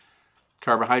the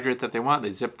carbohydrate that they want,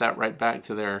 they zip that right back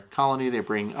to their colony, they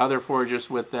bring other foragers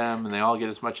with them, and they all get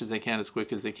as much as they can as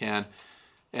quick as they can.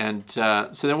 And so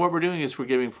then what we're doing is we're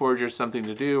giving foragers something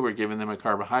to do. We're giving them a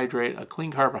carbohydrate, a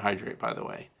clean carbohydrate, by the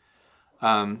way.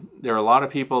 There are a lot of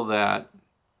people that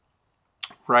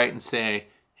write and say,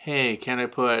 hey, can I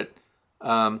put,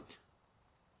 can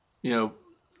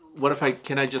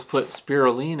I just put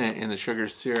spirulina in the sugar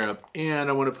syrup, and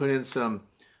I want to put in some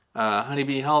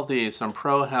Honeybee Healthy, some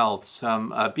Pro Health,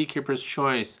 some Beekeeper's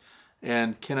Choice,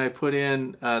 and can I put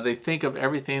in, they think of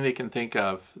everything they can think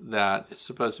of that is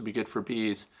supposed to be good for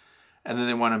bees, and then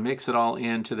they want to mix it all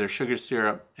into their sugar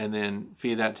syrup and then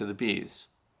feed that to the bees.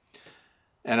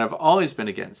 And I've always been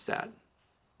against that.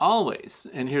 Always.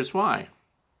 And here's why.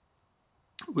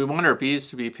 We want our bees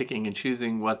to be picking and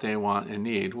choosing what they want and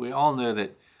need. We all know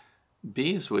that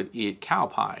bees would eat cow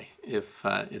pie if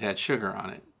it had sugar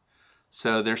on it.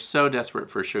 So they're so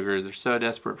desperate for sugar, they're so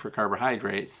desperate for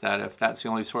carbohydrates that if that's the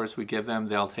only source we give them,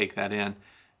 they'll take that in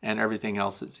and everything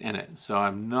else that's in it. So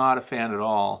I'm not a fan at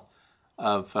all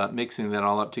of mixing that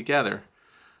all up together.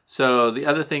 So the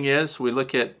other thing is we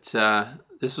look at,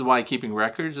 this is why keeping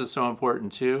records is so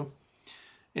important too.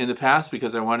 In the past,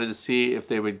 because I wanted to see if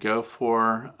they would go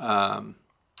for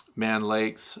Man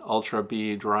Lake's Ultra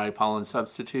Bee dry pollen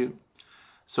substitute.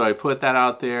 So I put that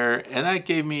out there, and that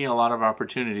gave me a lot of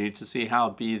opportunity to see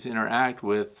how bees interact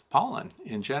with pollen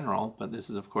in general. But this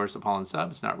is, of course, a pollen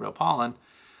sub. It's not real pollen.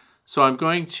 So I'm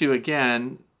going to,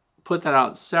 again, put that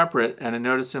out separate, and I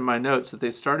noticed in my notes that they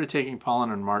started taking pollen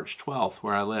on March 12th,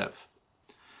 where I live.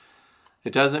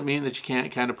 It doesn't mean that you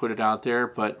can't kind of put it out there,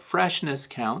 but freshness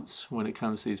counts when it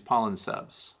comes to these pollen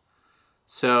subs.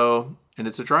 So, and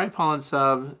it's a dry pollen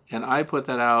sub, and I put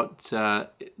that out,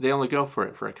 they only go for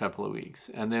it for a couple of weeks.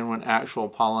 And then when actual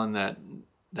pollen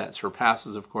that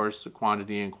surpasses, of course, the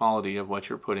quantity and quality of what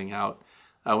you're putting out,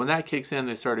 when that kicks in,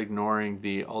 they start ignoring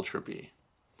the Ultra Bee.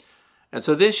 And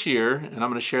so this year, and I'm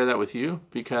going to share that with you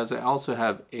because I also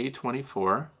have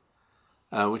A24,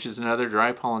 which is another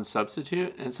dry pollen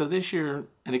substitute. And so this year,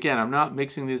 and again, I'm not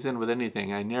mixing these in with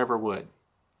anything. I never would.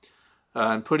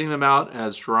 I'm putting them out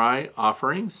as dry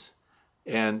offerings.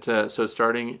 And so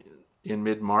starting in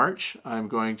mid-March, I'm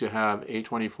going to have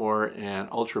A24 and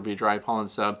Ultra Bee dry pollen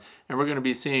sub. And we're going to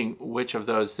be seeing which of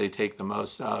those they take the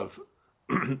most of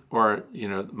or,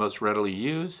 most readily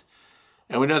use.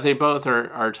 And we know they both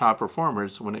are top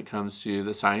performers when it comes to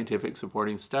the scientific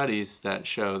supporting studies that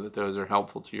show that those are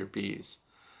helpful to your bees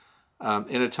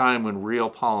in a time when real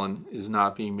pollen is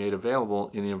not being made available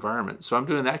in the environment. So I'm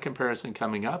doing that comparison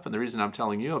coming up, and the reason I'm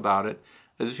telling you about it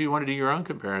is if you want to do your own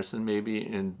comparison, maybe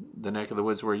in the neck of the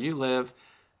woods where you live,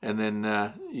 and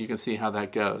then you can see how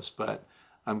that goes. But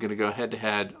I'm going to go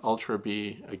head-to-head Ultra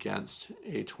Bee against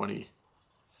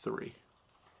A23.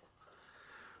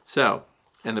 So,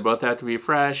 and they both have to be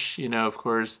fresh, of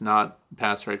course, not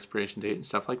past their expiration date and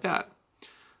stuff like that.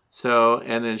 So,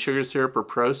 and then sugar syrup or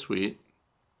Pro Sweet.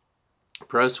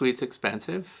 Pro Sweet's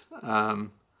expensive. And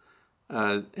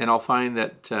I'll find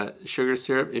that sugar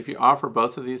syrup, if you offer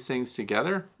both of these things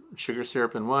together, sugar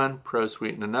syrup in one, Pro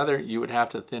Sweet in another, you would have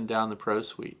to thin down the Pro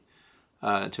Sweet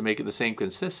to make it the same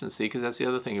consistency, because that's the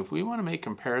other thing. If we want to make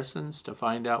comparisons to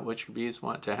find out what your bees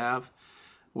want to have,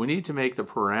 we need to make the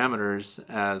parameters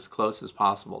as close as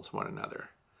possible to one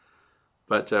another.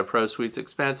 But Pro Sweet's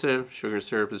expensive, sugar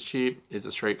syrup is cheap, it's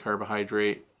a straight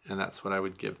carbohydrate, and that's what I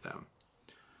would give them.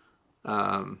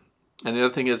 And the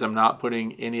other thing is I'm not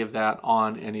putting any of that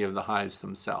on any of the hives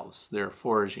themselves. They're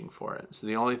foraging for it. So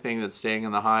the only thing that's staying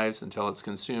in the hives until it's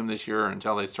consumed this year, or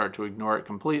until they start to ignore it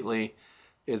completely,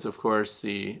 is of course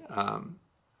the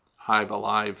Hive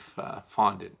Alive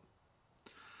fondant.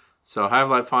 So Hive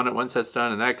Alive fondant, once that's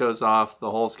done and that goes off, the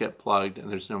holes get plugged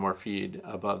and there's no more feed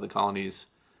above the colonies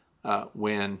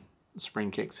when spring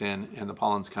kicks in and the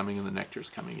pollen's coming and the nectar's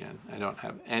coming in. I don't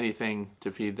have anything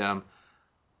to feed them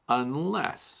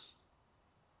unless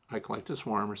I collect a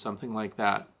swarm or something like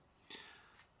that.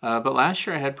 But last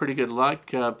year I had pretty good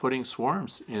luck putting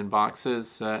swarms in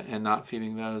boxes and not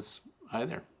feeding those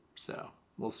either. So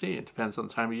we'll see. It depends on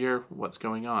the time of year, what's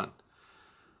going on.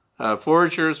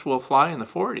 Foragers will fly in the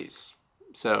 40s.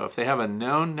 So if they have a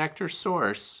known nectar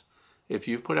source, if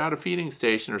you've put out a feeding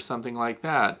station or something like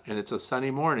that, and it's a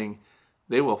sunny morning,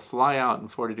 they will fly out in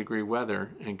 40-degree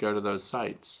weather and go to those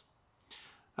sites.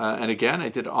 And again, I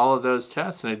did all of those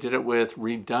tests, and I did it with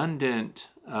redundant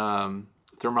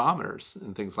thermometers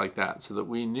and things like that, so that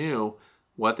we knew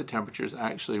what the temperatures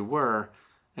actually were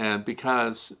And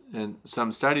because, and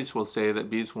some studies will say that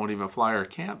bees won't even fly or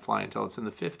can't fly until it's in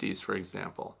the 50s, for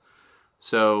example.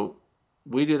 So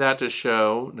we do that to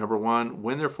show, number one,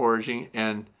 when they're foraging.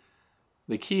 And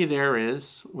the key there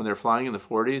is when they're flying in the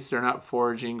 40s, they're not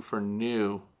foraging for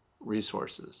new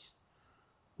resources.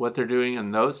 What they're doing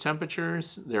in those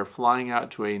temperatures, they're flying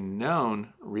out to a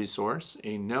known resource,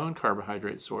 a known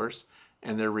carbohydrate source,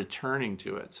 and they're returning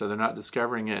to it. So they're not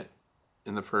discovering it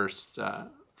in the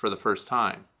for the first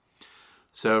time.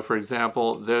 So, for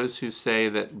example, those who say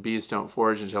that bees don't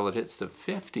forage until it hits the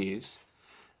 50s,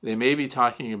 they may be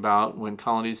talking about when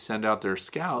colonies send out their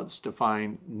scouts to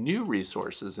find new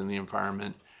resources in the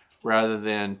environment rather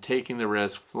than taking the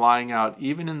risk, flying out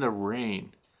even in the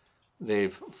rain.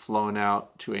 They've flown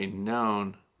out to a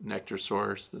known nectar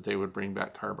source that they would bring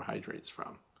back carbohydrates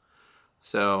from.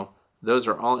 So those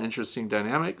are all interesting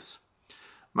dynamics.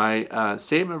 My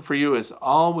statement for you is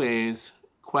always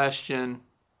question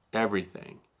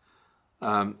everything.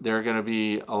 There are going to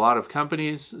be a lot of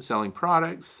companies selling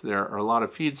products. There are a lot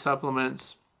of feed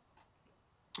supplements.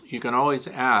 You can always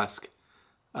ask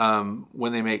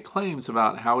when they make claims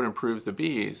about how it improves the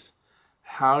bees,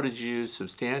 how did you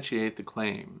substantiate the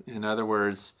claim? In other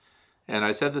words, and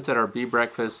I said this at our bee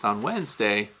breakfast on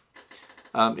Wednesday,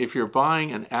 if you're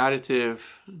buying an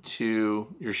additive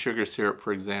to your sugar syrup,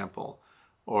 for example,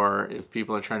 or if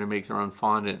people are trying to make their own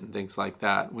fondant and things like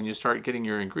that, when you start getting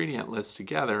your ingredient list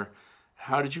together,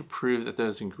 how did you prove that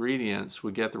those ingredients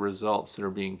would get the results that are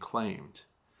being claimed?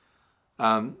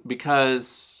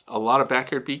 Because a lot of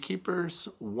backyard beekeepers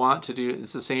want to do,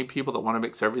 it's the same people that want to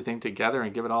mix everything together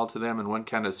and give it all to them in one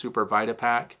kind of super Vita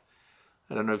pack.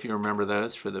 I don't know if you remember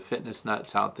those for the fitness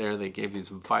nuts out there. They gave these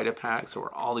Vita packs that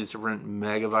were all these different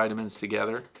mega vitamins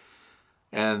together.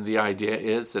 And the idea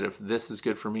is that if this is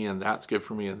good for me and that's good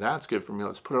for me and that's good for me,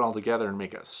 let's put it all together and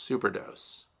make a super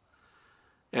dose.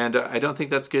 And I don't think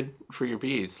that's good for your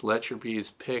bees. Let your bees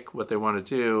pick what they want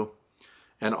to do.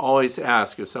 And always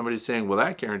ask if somebody's saying, well,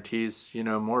 that guarantees,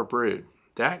 more brood.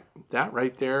 That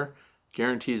right there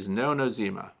guarantees no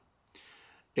nosema.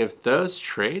 If those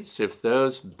traits, if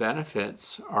those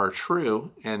benefits are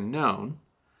true and known,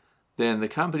 then the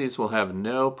companies will have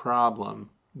no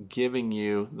problem giving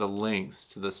you the links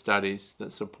to the studies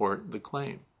that support the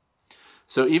claim.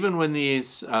 So even when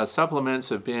these supplements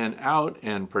have been out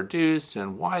and produced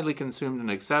and widely consumed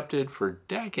and accepted for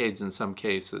decades in some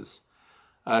cases,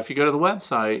 if you go to the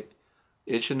website,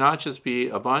 it should not just be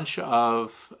a bunch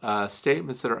of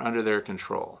statements that are under their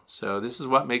control. So this is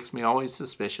what makes me always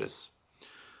suspicious.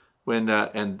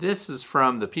 And this is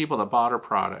from the people that bought our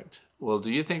product. Well, do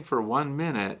you think for 1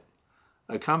 minute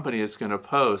a company is going to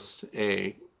post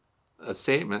a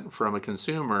statement from a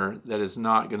consumer that is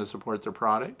not going to support their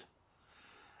product?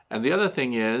 And the other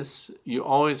thing is, you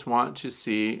always want to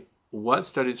see what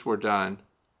studies were done,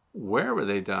 where were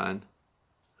they done,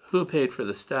 who paid for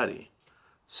the study.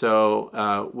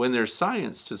 So when there's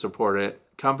science to support it,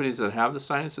 companies that have the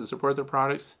science to support their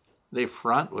products, they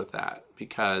front with that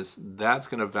because that's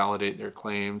going to validate their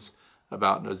claims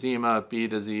about nosema, bee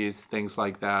disease, things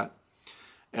like that.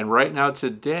 And right now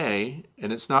today,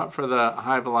 and it's not for the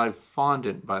Hive Alive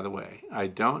fondant, by the way, I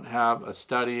don't have a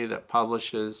study that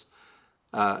publishes,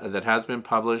 that has been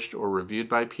published or reviewed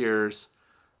by peers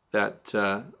that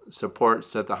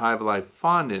supports that the Hive Alive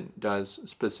fondant does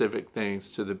specific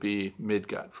things to the bee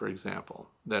midgut, for example,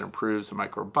 that improves the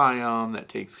microbiome, that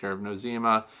takes care of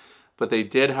nosema. But they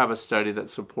did have a study that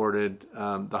supported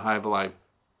the Hive Alive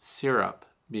syrup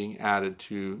being added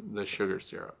to the sugar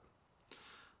syrup.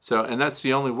 So, and that's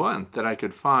the only one that I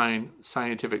could find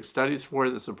scientific studies for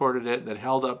that supported it, that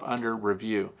held up under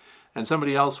review. And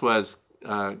somebody else was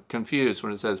confused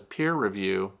when it says peer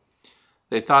review.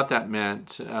 They thought that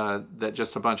meant that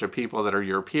just a bunch of people that are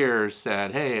your peers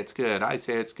said, hey, it's good. I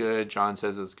say it's good. John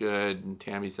says it's good. And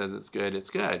Tammy says it's good.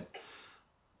 It's good.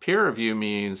 Peer review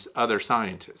means other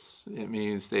scientists. It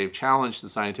means they've challenged the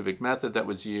scientific method that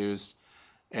was used,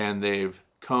 and they've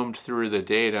combed through the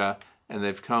data, and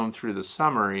they've combed through the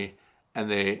summary,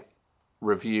 and they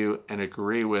review and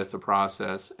agree with the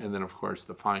process, and then, of course,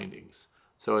 the findings.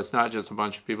 So it's not just a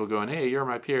bunch of people going, hey, you're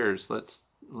my peers. Let's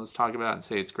talk about it and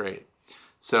say it's great.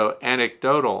 So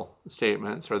anecdotal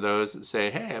statements are those that say,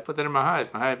 hey, I put that in my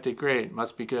hive. My hive did great. It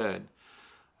must be good.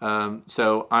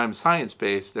 So I'm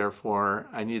science-based, therefore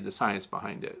I need the science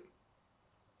behind it.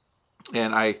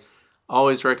 And I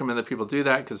always recommend that people do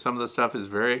that because some of the stuff is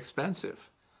very expensive.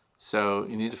 So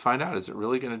you need to find out, is it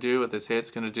really going to do what they say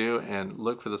it's going to do, and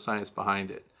look for the science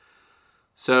behind it.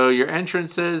 So your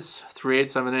entrances,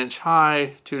 3/8 of an inch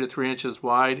high, 2 to 3 inches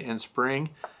wide in spring.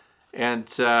 And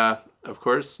Of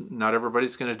course, not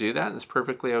everybody's going to do that, and it's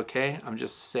perfectly okay. I'm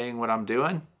just saying what I'm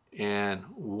doing and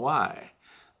why.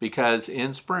 Because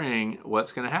in spring,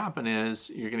 what's going to happen is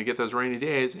you're going to get those rainy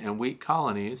days and weak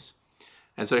colonies.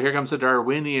 And so here comes the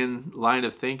Darwinian line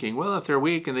of thinking. Well, if they're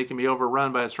weak and they can be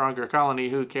overrun by a stronger colony,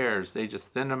 who cares? They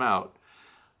just thin them out.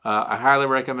 I highly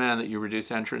recommend that you reduce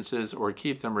entrances or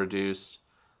keep them reduced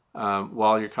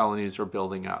while your colonies are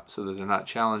building up so that they're not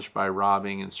challenged by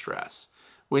robbing and stress.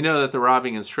 We know that the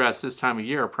robbing and stress this time of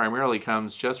year primarily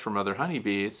comes just from other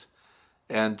honeybees,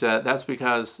 and that's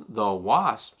because the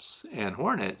wasps and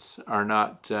hornets are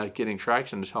not getting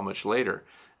traction until much later.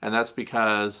 And that's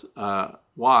because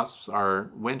wasps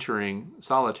are wintering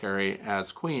solitary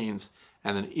as queens,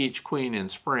 and then each queen in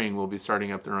spring will be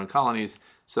starting up their own colonies.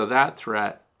 So that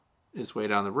threat is way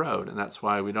down the road, and that's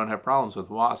why we don't have problems with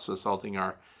wasps assaulting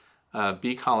our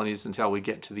bee colonies until we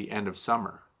get to the end of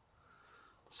summer.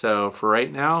 So for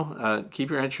right now, keep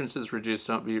your entrances reduced.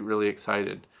 Don't be really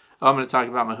excited. Oh, I'm going to talk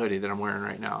about my hoodie that I'm wearing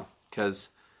right now, because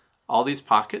all these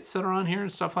pockets that are on here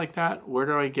and stuff like that, where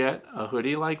do I get a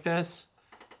hoodie like this?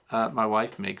 My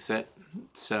wife makes it.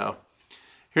 So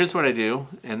here's what I do,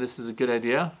 and this is a good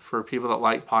idea for people that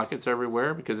like pockets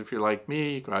everywhere, because if you're like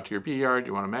me, you go out to your bee yard,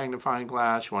 you want a magnifying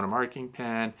glass, you want a marking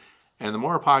pen, and the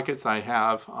more pockets I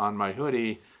have on my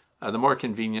hoodie, the more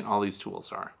convenient all these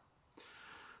tools are.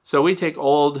 So we take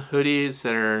old hoodies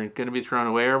that are going to be thrown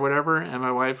away or whatever, and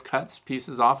my wife cuts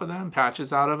pieces off of them,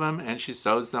 patches out of them, and she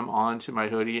sews them onto my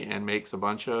hoodie and makes a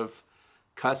bunch of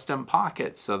custom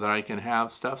pockets so that I can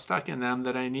have stuff stuck in them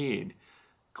that I need.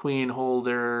 Queen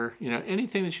holder,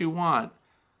 anything that you want.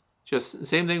 Just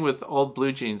same thing with old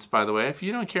blue jeans, by the way. If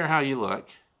you don't care how you look,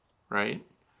 right?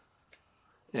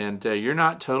 And you're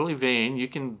not totally vain, you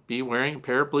can be wearing a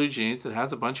pair of blue jeans that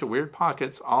has a bunch of weird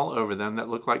pockets all over them that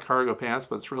look like cargo pants,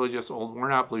 but it's really just old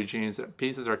worn out blue jeans that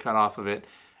pieces are cut off of it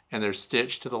and they're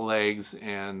stitched to the legs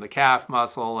and the calf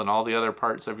muscle and all the other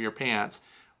parts of your pants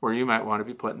where you might want to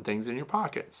be putting things in your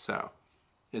pockets. So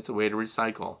it's a way to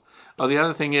recycle. Oh, the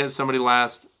other thing is somebody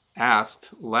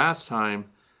asked last time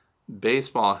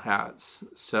baseball hats.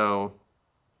 So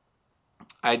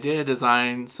I did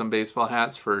design some baseball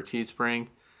hats for Teespring.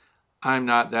 I'm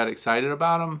not that excited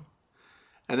about them.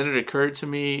 And then it occurred to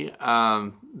me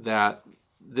that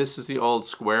this is the old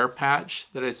square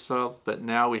patch that I saw, but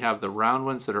now we have the round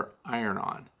ones that are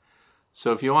iron-on.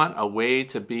 So if you want a way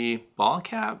to be ball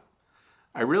cap,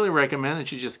 I really recommend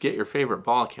that you just get your favorite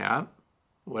ball cap,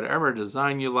 whatever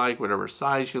design you like, whatever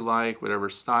size you like, whatever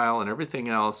style and everything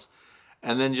else,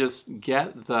 and then just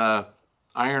get the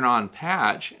iron-on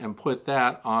patch and put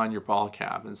that on your ball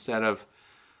cap instead of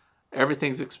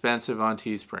everything's expensive on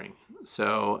Teespring.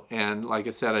 So, and like I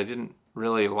said, I didn't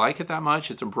really like it that much.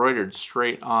 It's embroidered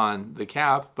straight on the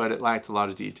cap, but it lacked a lot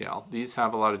of detail. These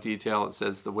have a lot of detail. It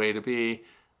says the way to be,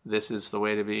 this is the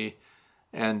way to be,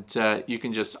 and you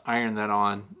can just iron that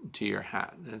on to your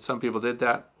hat. And some people did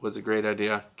that. It was a great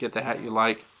idea. Get the hat you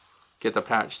like, get the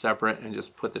patch separate, and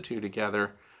just put the two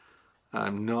together.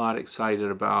 I'm not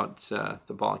excited about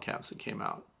the ball caps that came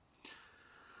out.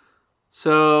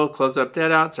 So close up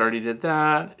deadouts, already did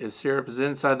that. If syrup is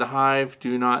inside the hive,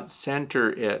 do not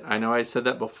center it. I know I said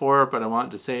that before, but I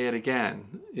want to say it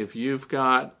again. If you've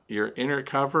got your inner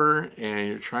cover and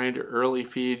you're trying to early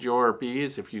feed your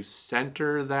bees, if you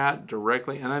center that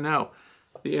directly, and I know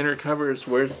the inner cover is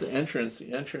where's the entrance?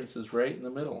 The entrance is right in the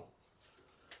middle.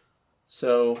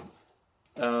 So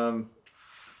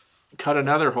cut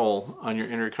another hole on your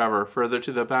inner cover further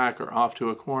to the back or off to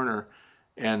a corner,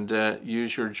 and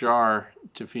use your jar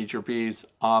to feed your bees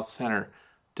off center.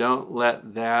 Don't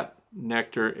let that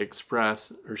nectar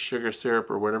express or sugar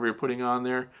syrup or whatever you're putting on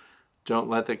there, don't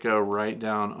let that go right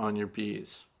down on your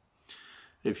bees.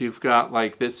 If you've got,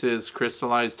 like this is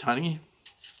crystallized honey,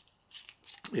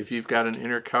 if you've got an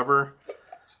inner cover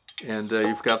and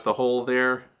you've got the hole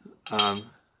there,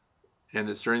 and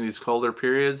it's during these colder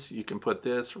periods, you can put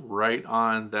this right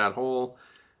on that hole,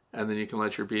 and then you can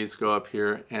let your bees go up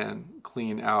here and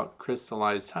clean out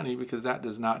crystallized honey, because that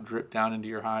does not drip down into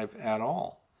your hive at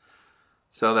all.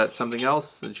 So that's something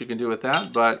else that you can do with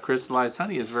that, but crystallized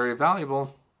honey is very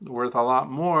valuable, worth a lot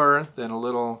more than a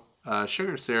little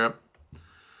sugar syrup.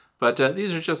 But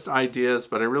these are just ideas,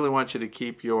 but I really want you to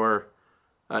keep your,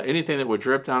 anything that would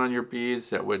drip down on your bees,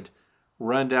 that would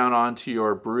run down onto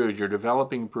your brood, your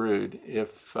developing brood.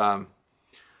 If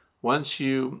once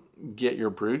you get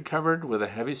your brood covered with a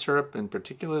heavy syrup, in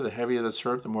particular, the heavier the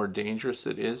syrup, the more dangerous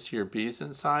it is to your bees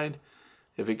inside.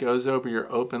 If it goes over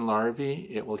your open larvae,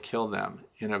 it will kill them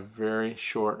in a very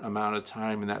short amount of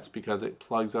time, and that's because it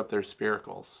plugs up their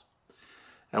spiracles.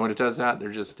 And when it does that, they're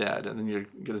just dead. And then you're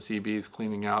going to see bees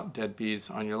cleaning out dead bees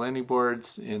on your landing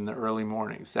boards in the early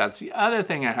mornings. That's the other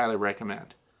thing I highly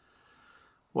recommend.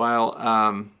 While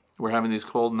we're having these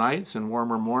cold nights and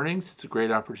warmer mornings, it's a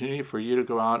great opportunity for you to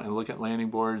go out and look at landing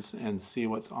boards and see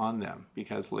what's on them.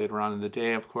 Because later on in the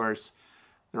day, of course,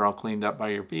 they're all cleaned up by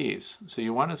your bees. So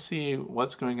you want to see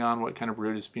what's going on, what kind of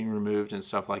brood is being removed and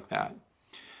stuff like that.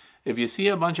 If you see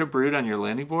a bunch of brood on your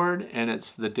landing board and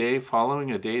it's the day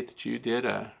following a date that you did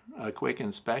a quick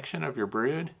inspection of your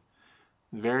brood,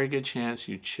 very good chance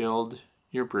you chilled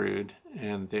your brood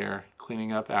and they're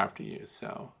cleaning up after you.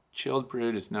 So chilled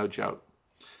brood is no joke.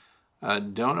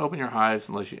 Don't open your hives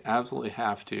unless you absolutely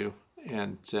have to.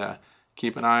 And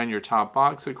keep an eye on your top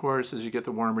box, of course, as you get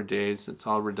the warmer days. It's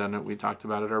all redundant. We talked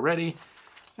about it already.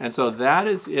 And so that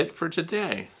is it for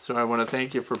today. So I want to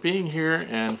thank you for being here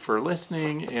and for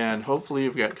listening. And hopefully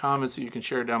you've got comments that you can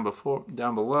share down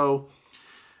below.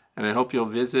 And I hope you'll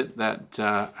visit that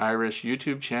Irish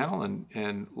YouTube channel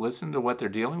and listen to what they're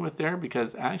dealing with there,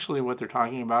 because actually what they're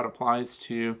talking about applies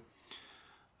to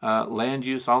land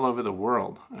use all over the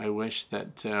world. I wish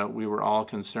that we were all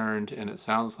concerned, and it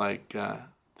sounds like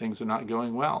things are not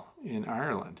going well in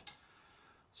Ireland.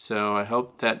 So I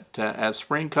hope that as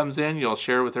spring comes in, you'll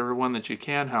share with everyone that you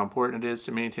can how important it is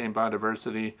to maintain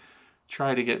biodiversity.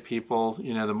 Try to get people,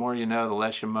 the more you know, the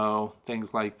less you mow,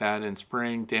 things like that. In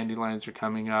spring, dandelions are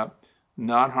coming up.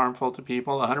 Not harmful to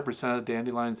people. 100% of the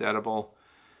dandelions edible.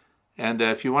 And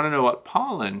if you want to know what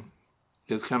pollen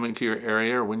is coming to your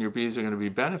area or when your bees are going to be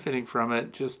benefiting from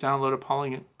it, just download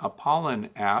a pollen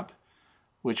app,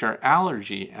 which are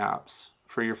allergy apps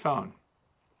for your phone.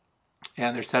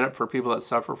 And they're set up for people that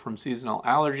suffer from seasonal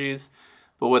allergies.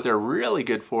 But what they're really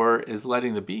good for is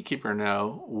letting the beekeeper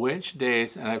know which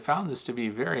days, and I found this to be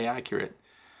very accurate,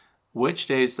 which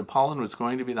days the pollen was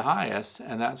going to be the highest,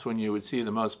 and that's when you would see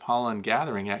the most pollen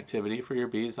gathering activity for your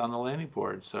bees on the landing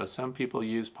board. So some people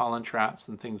use pollen traps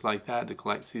and things like that to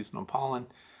collect seasonal pollen.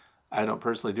 I don't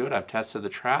personally do it. I've tested the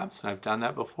traps, and I've done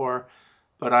that before.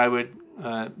 But I would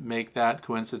make that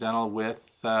coincidental with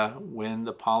when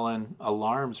the pollen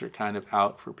alarms are kind of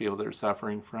out for people that are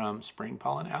suffering from spring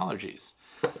pollen allergies.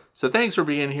 So thanks for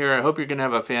being here. I hope you're going to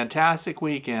have a fantastic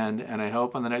weekend, and I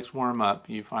hope on the next warm-up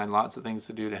you find lots of things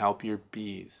to do to help your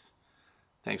bees.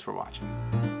 Thanks for watching.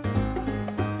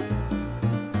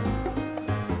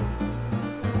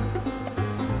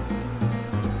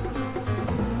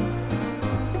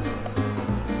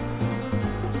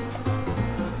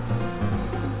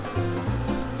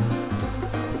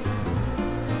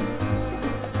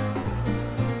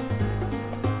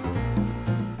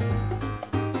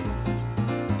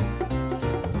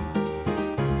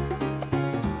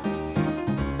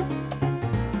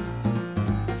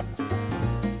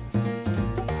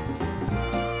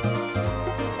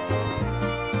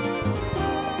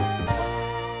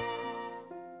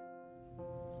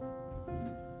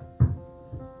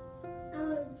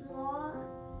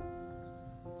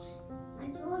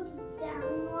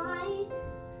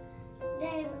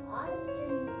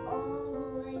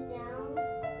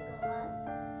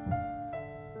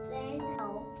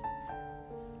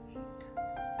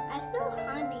 I smell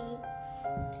honey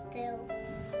still.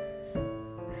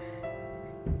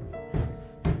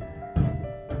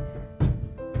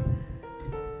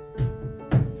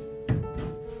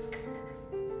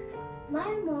 My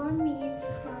mommy's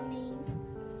coming.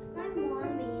 My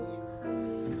mommy's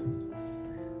coming.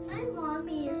 My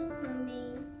mommy is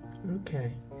coming.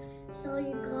 Okay. So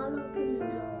you gotta open the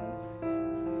door.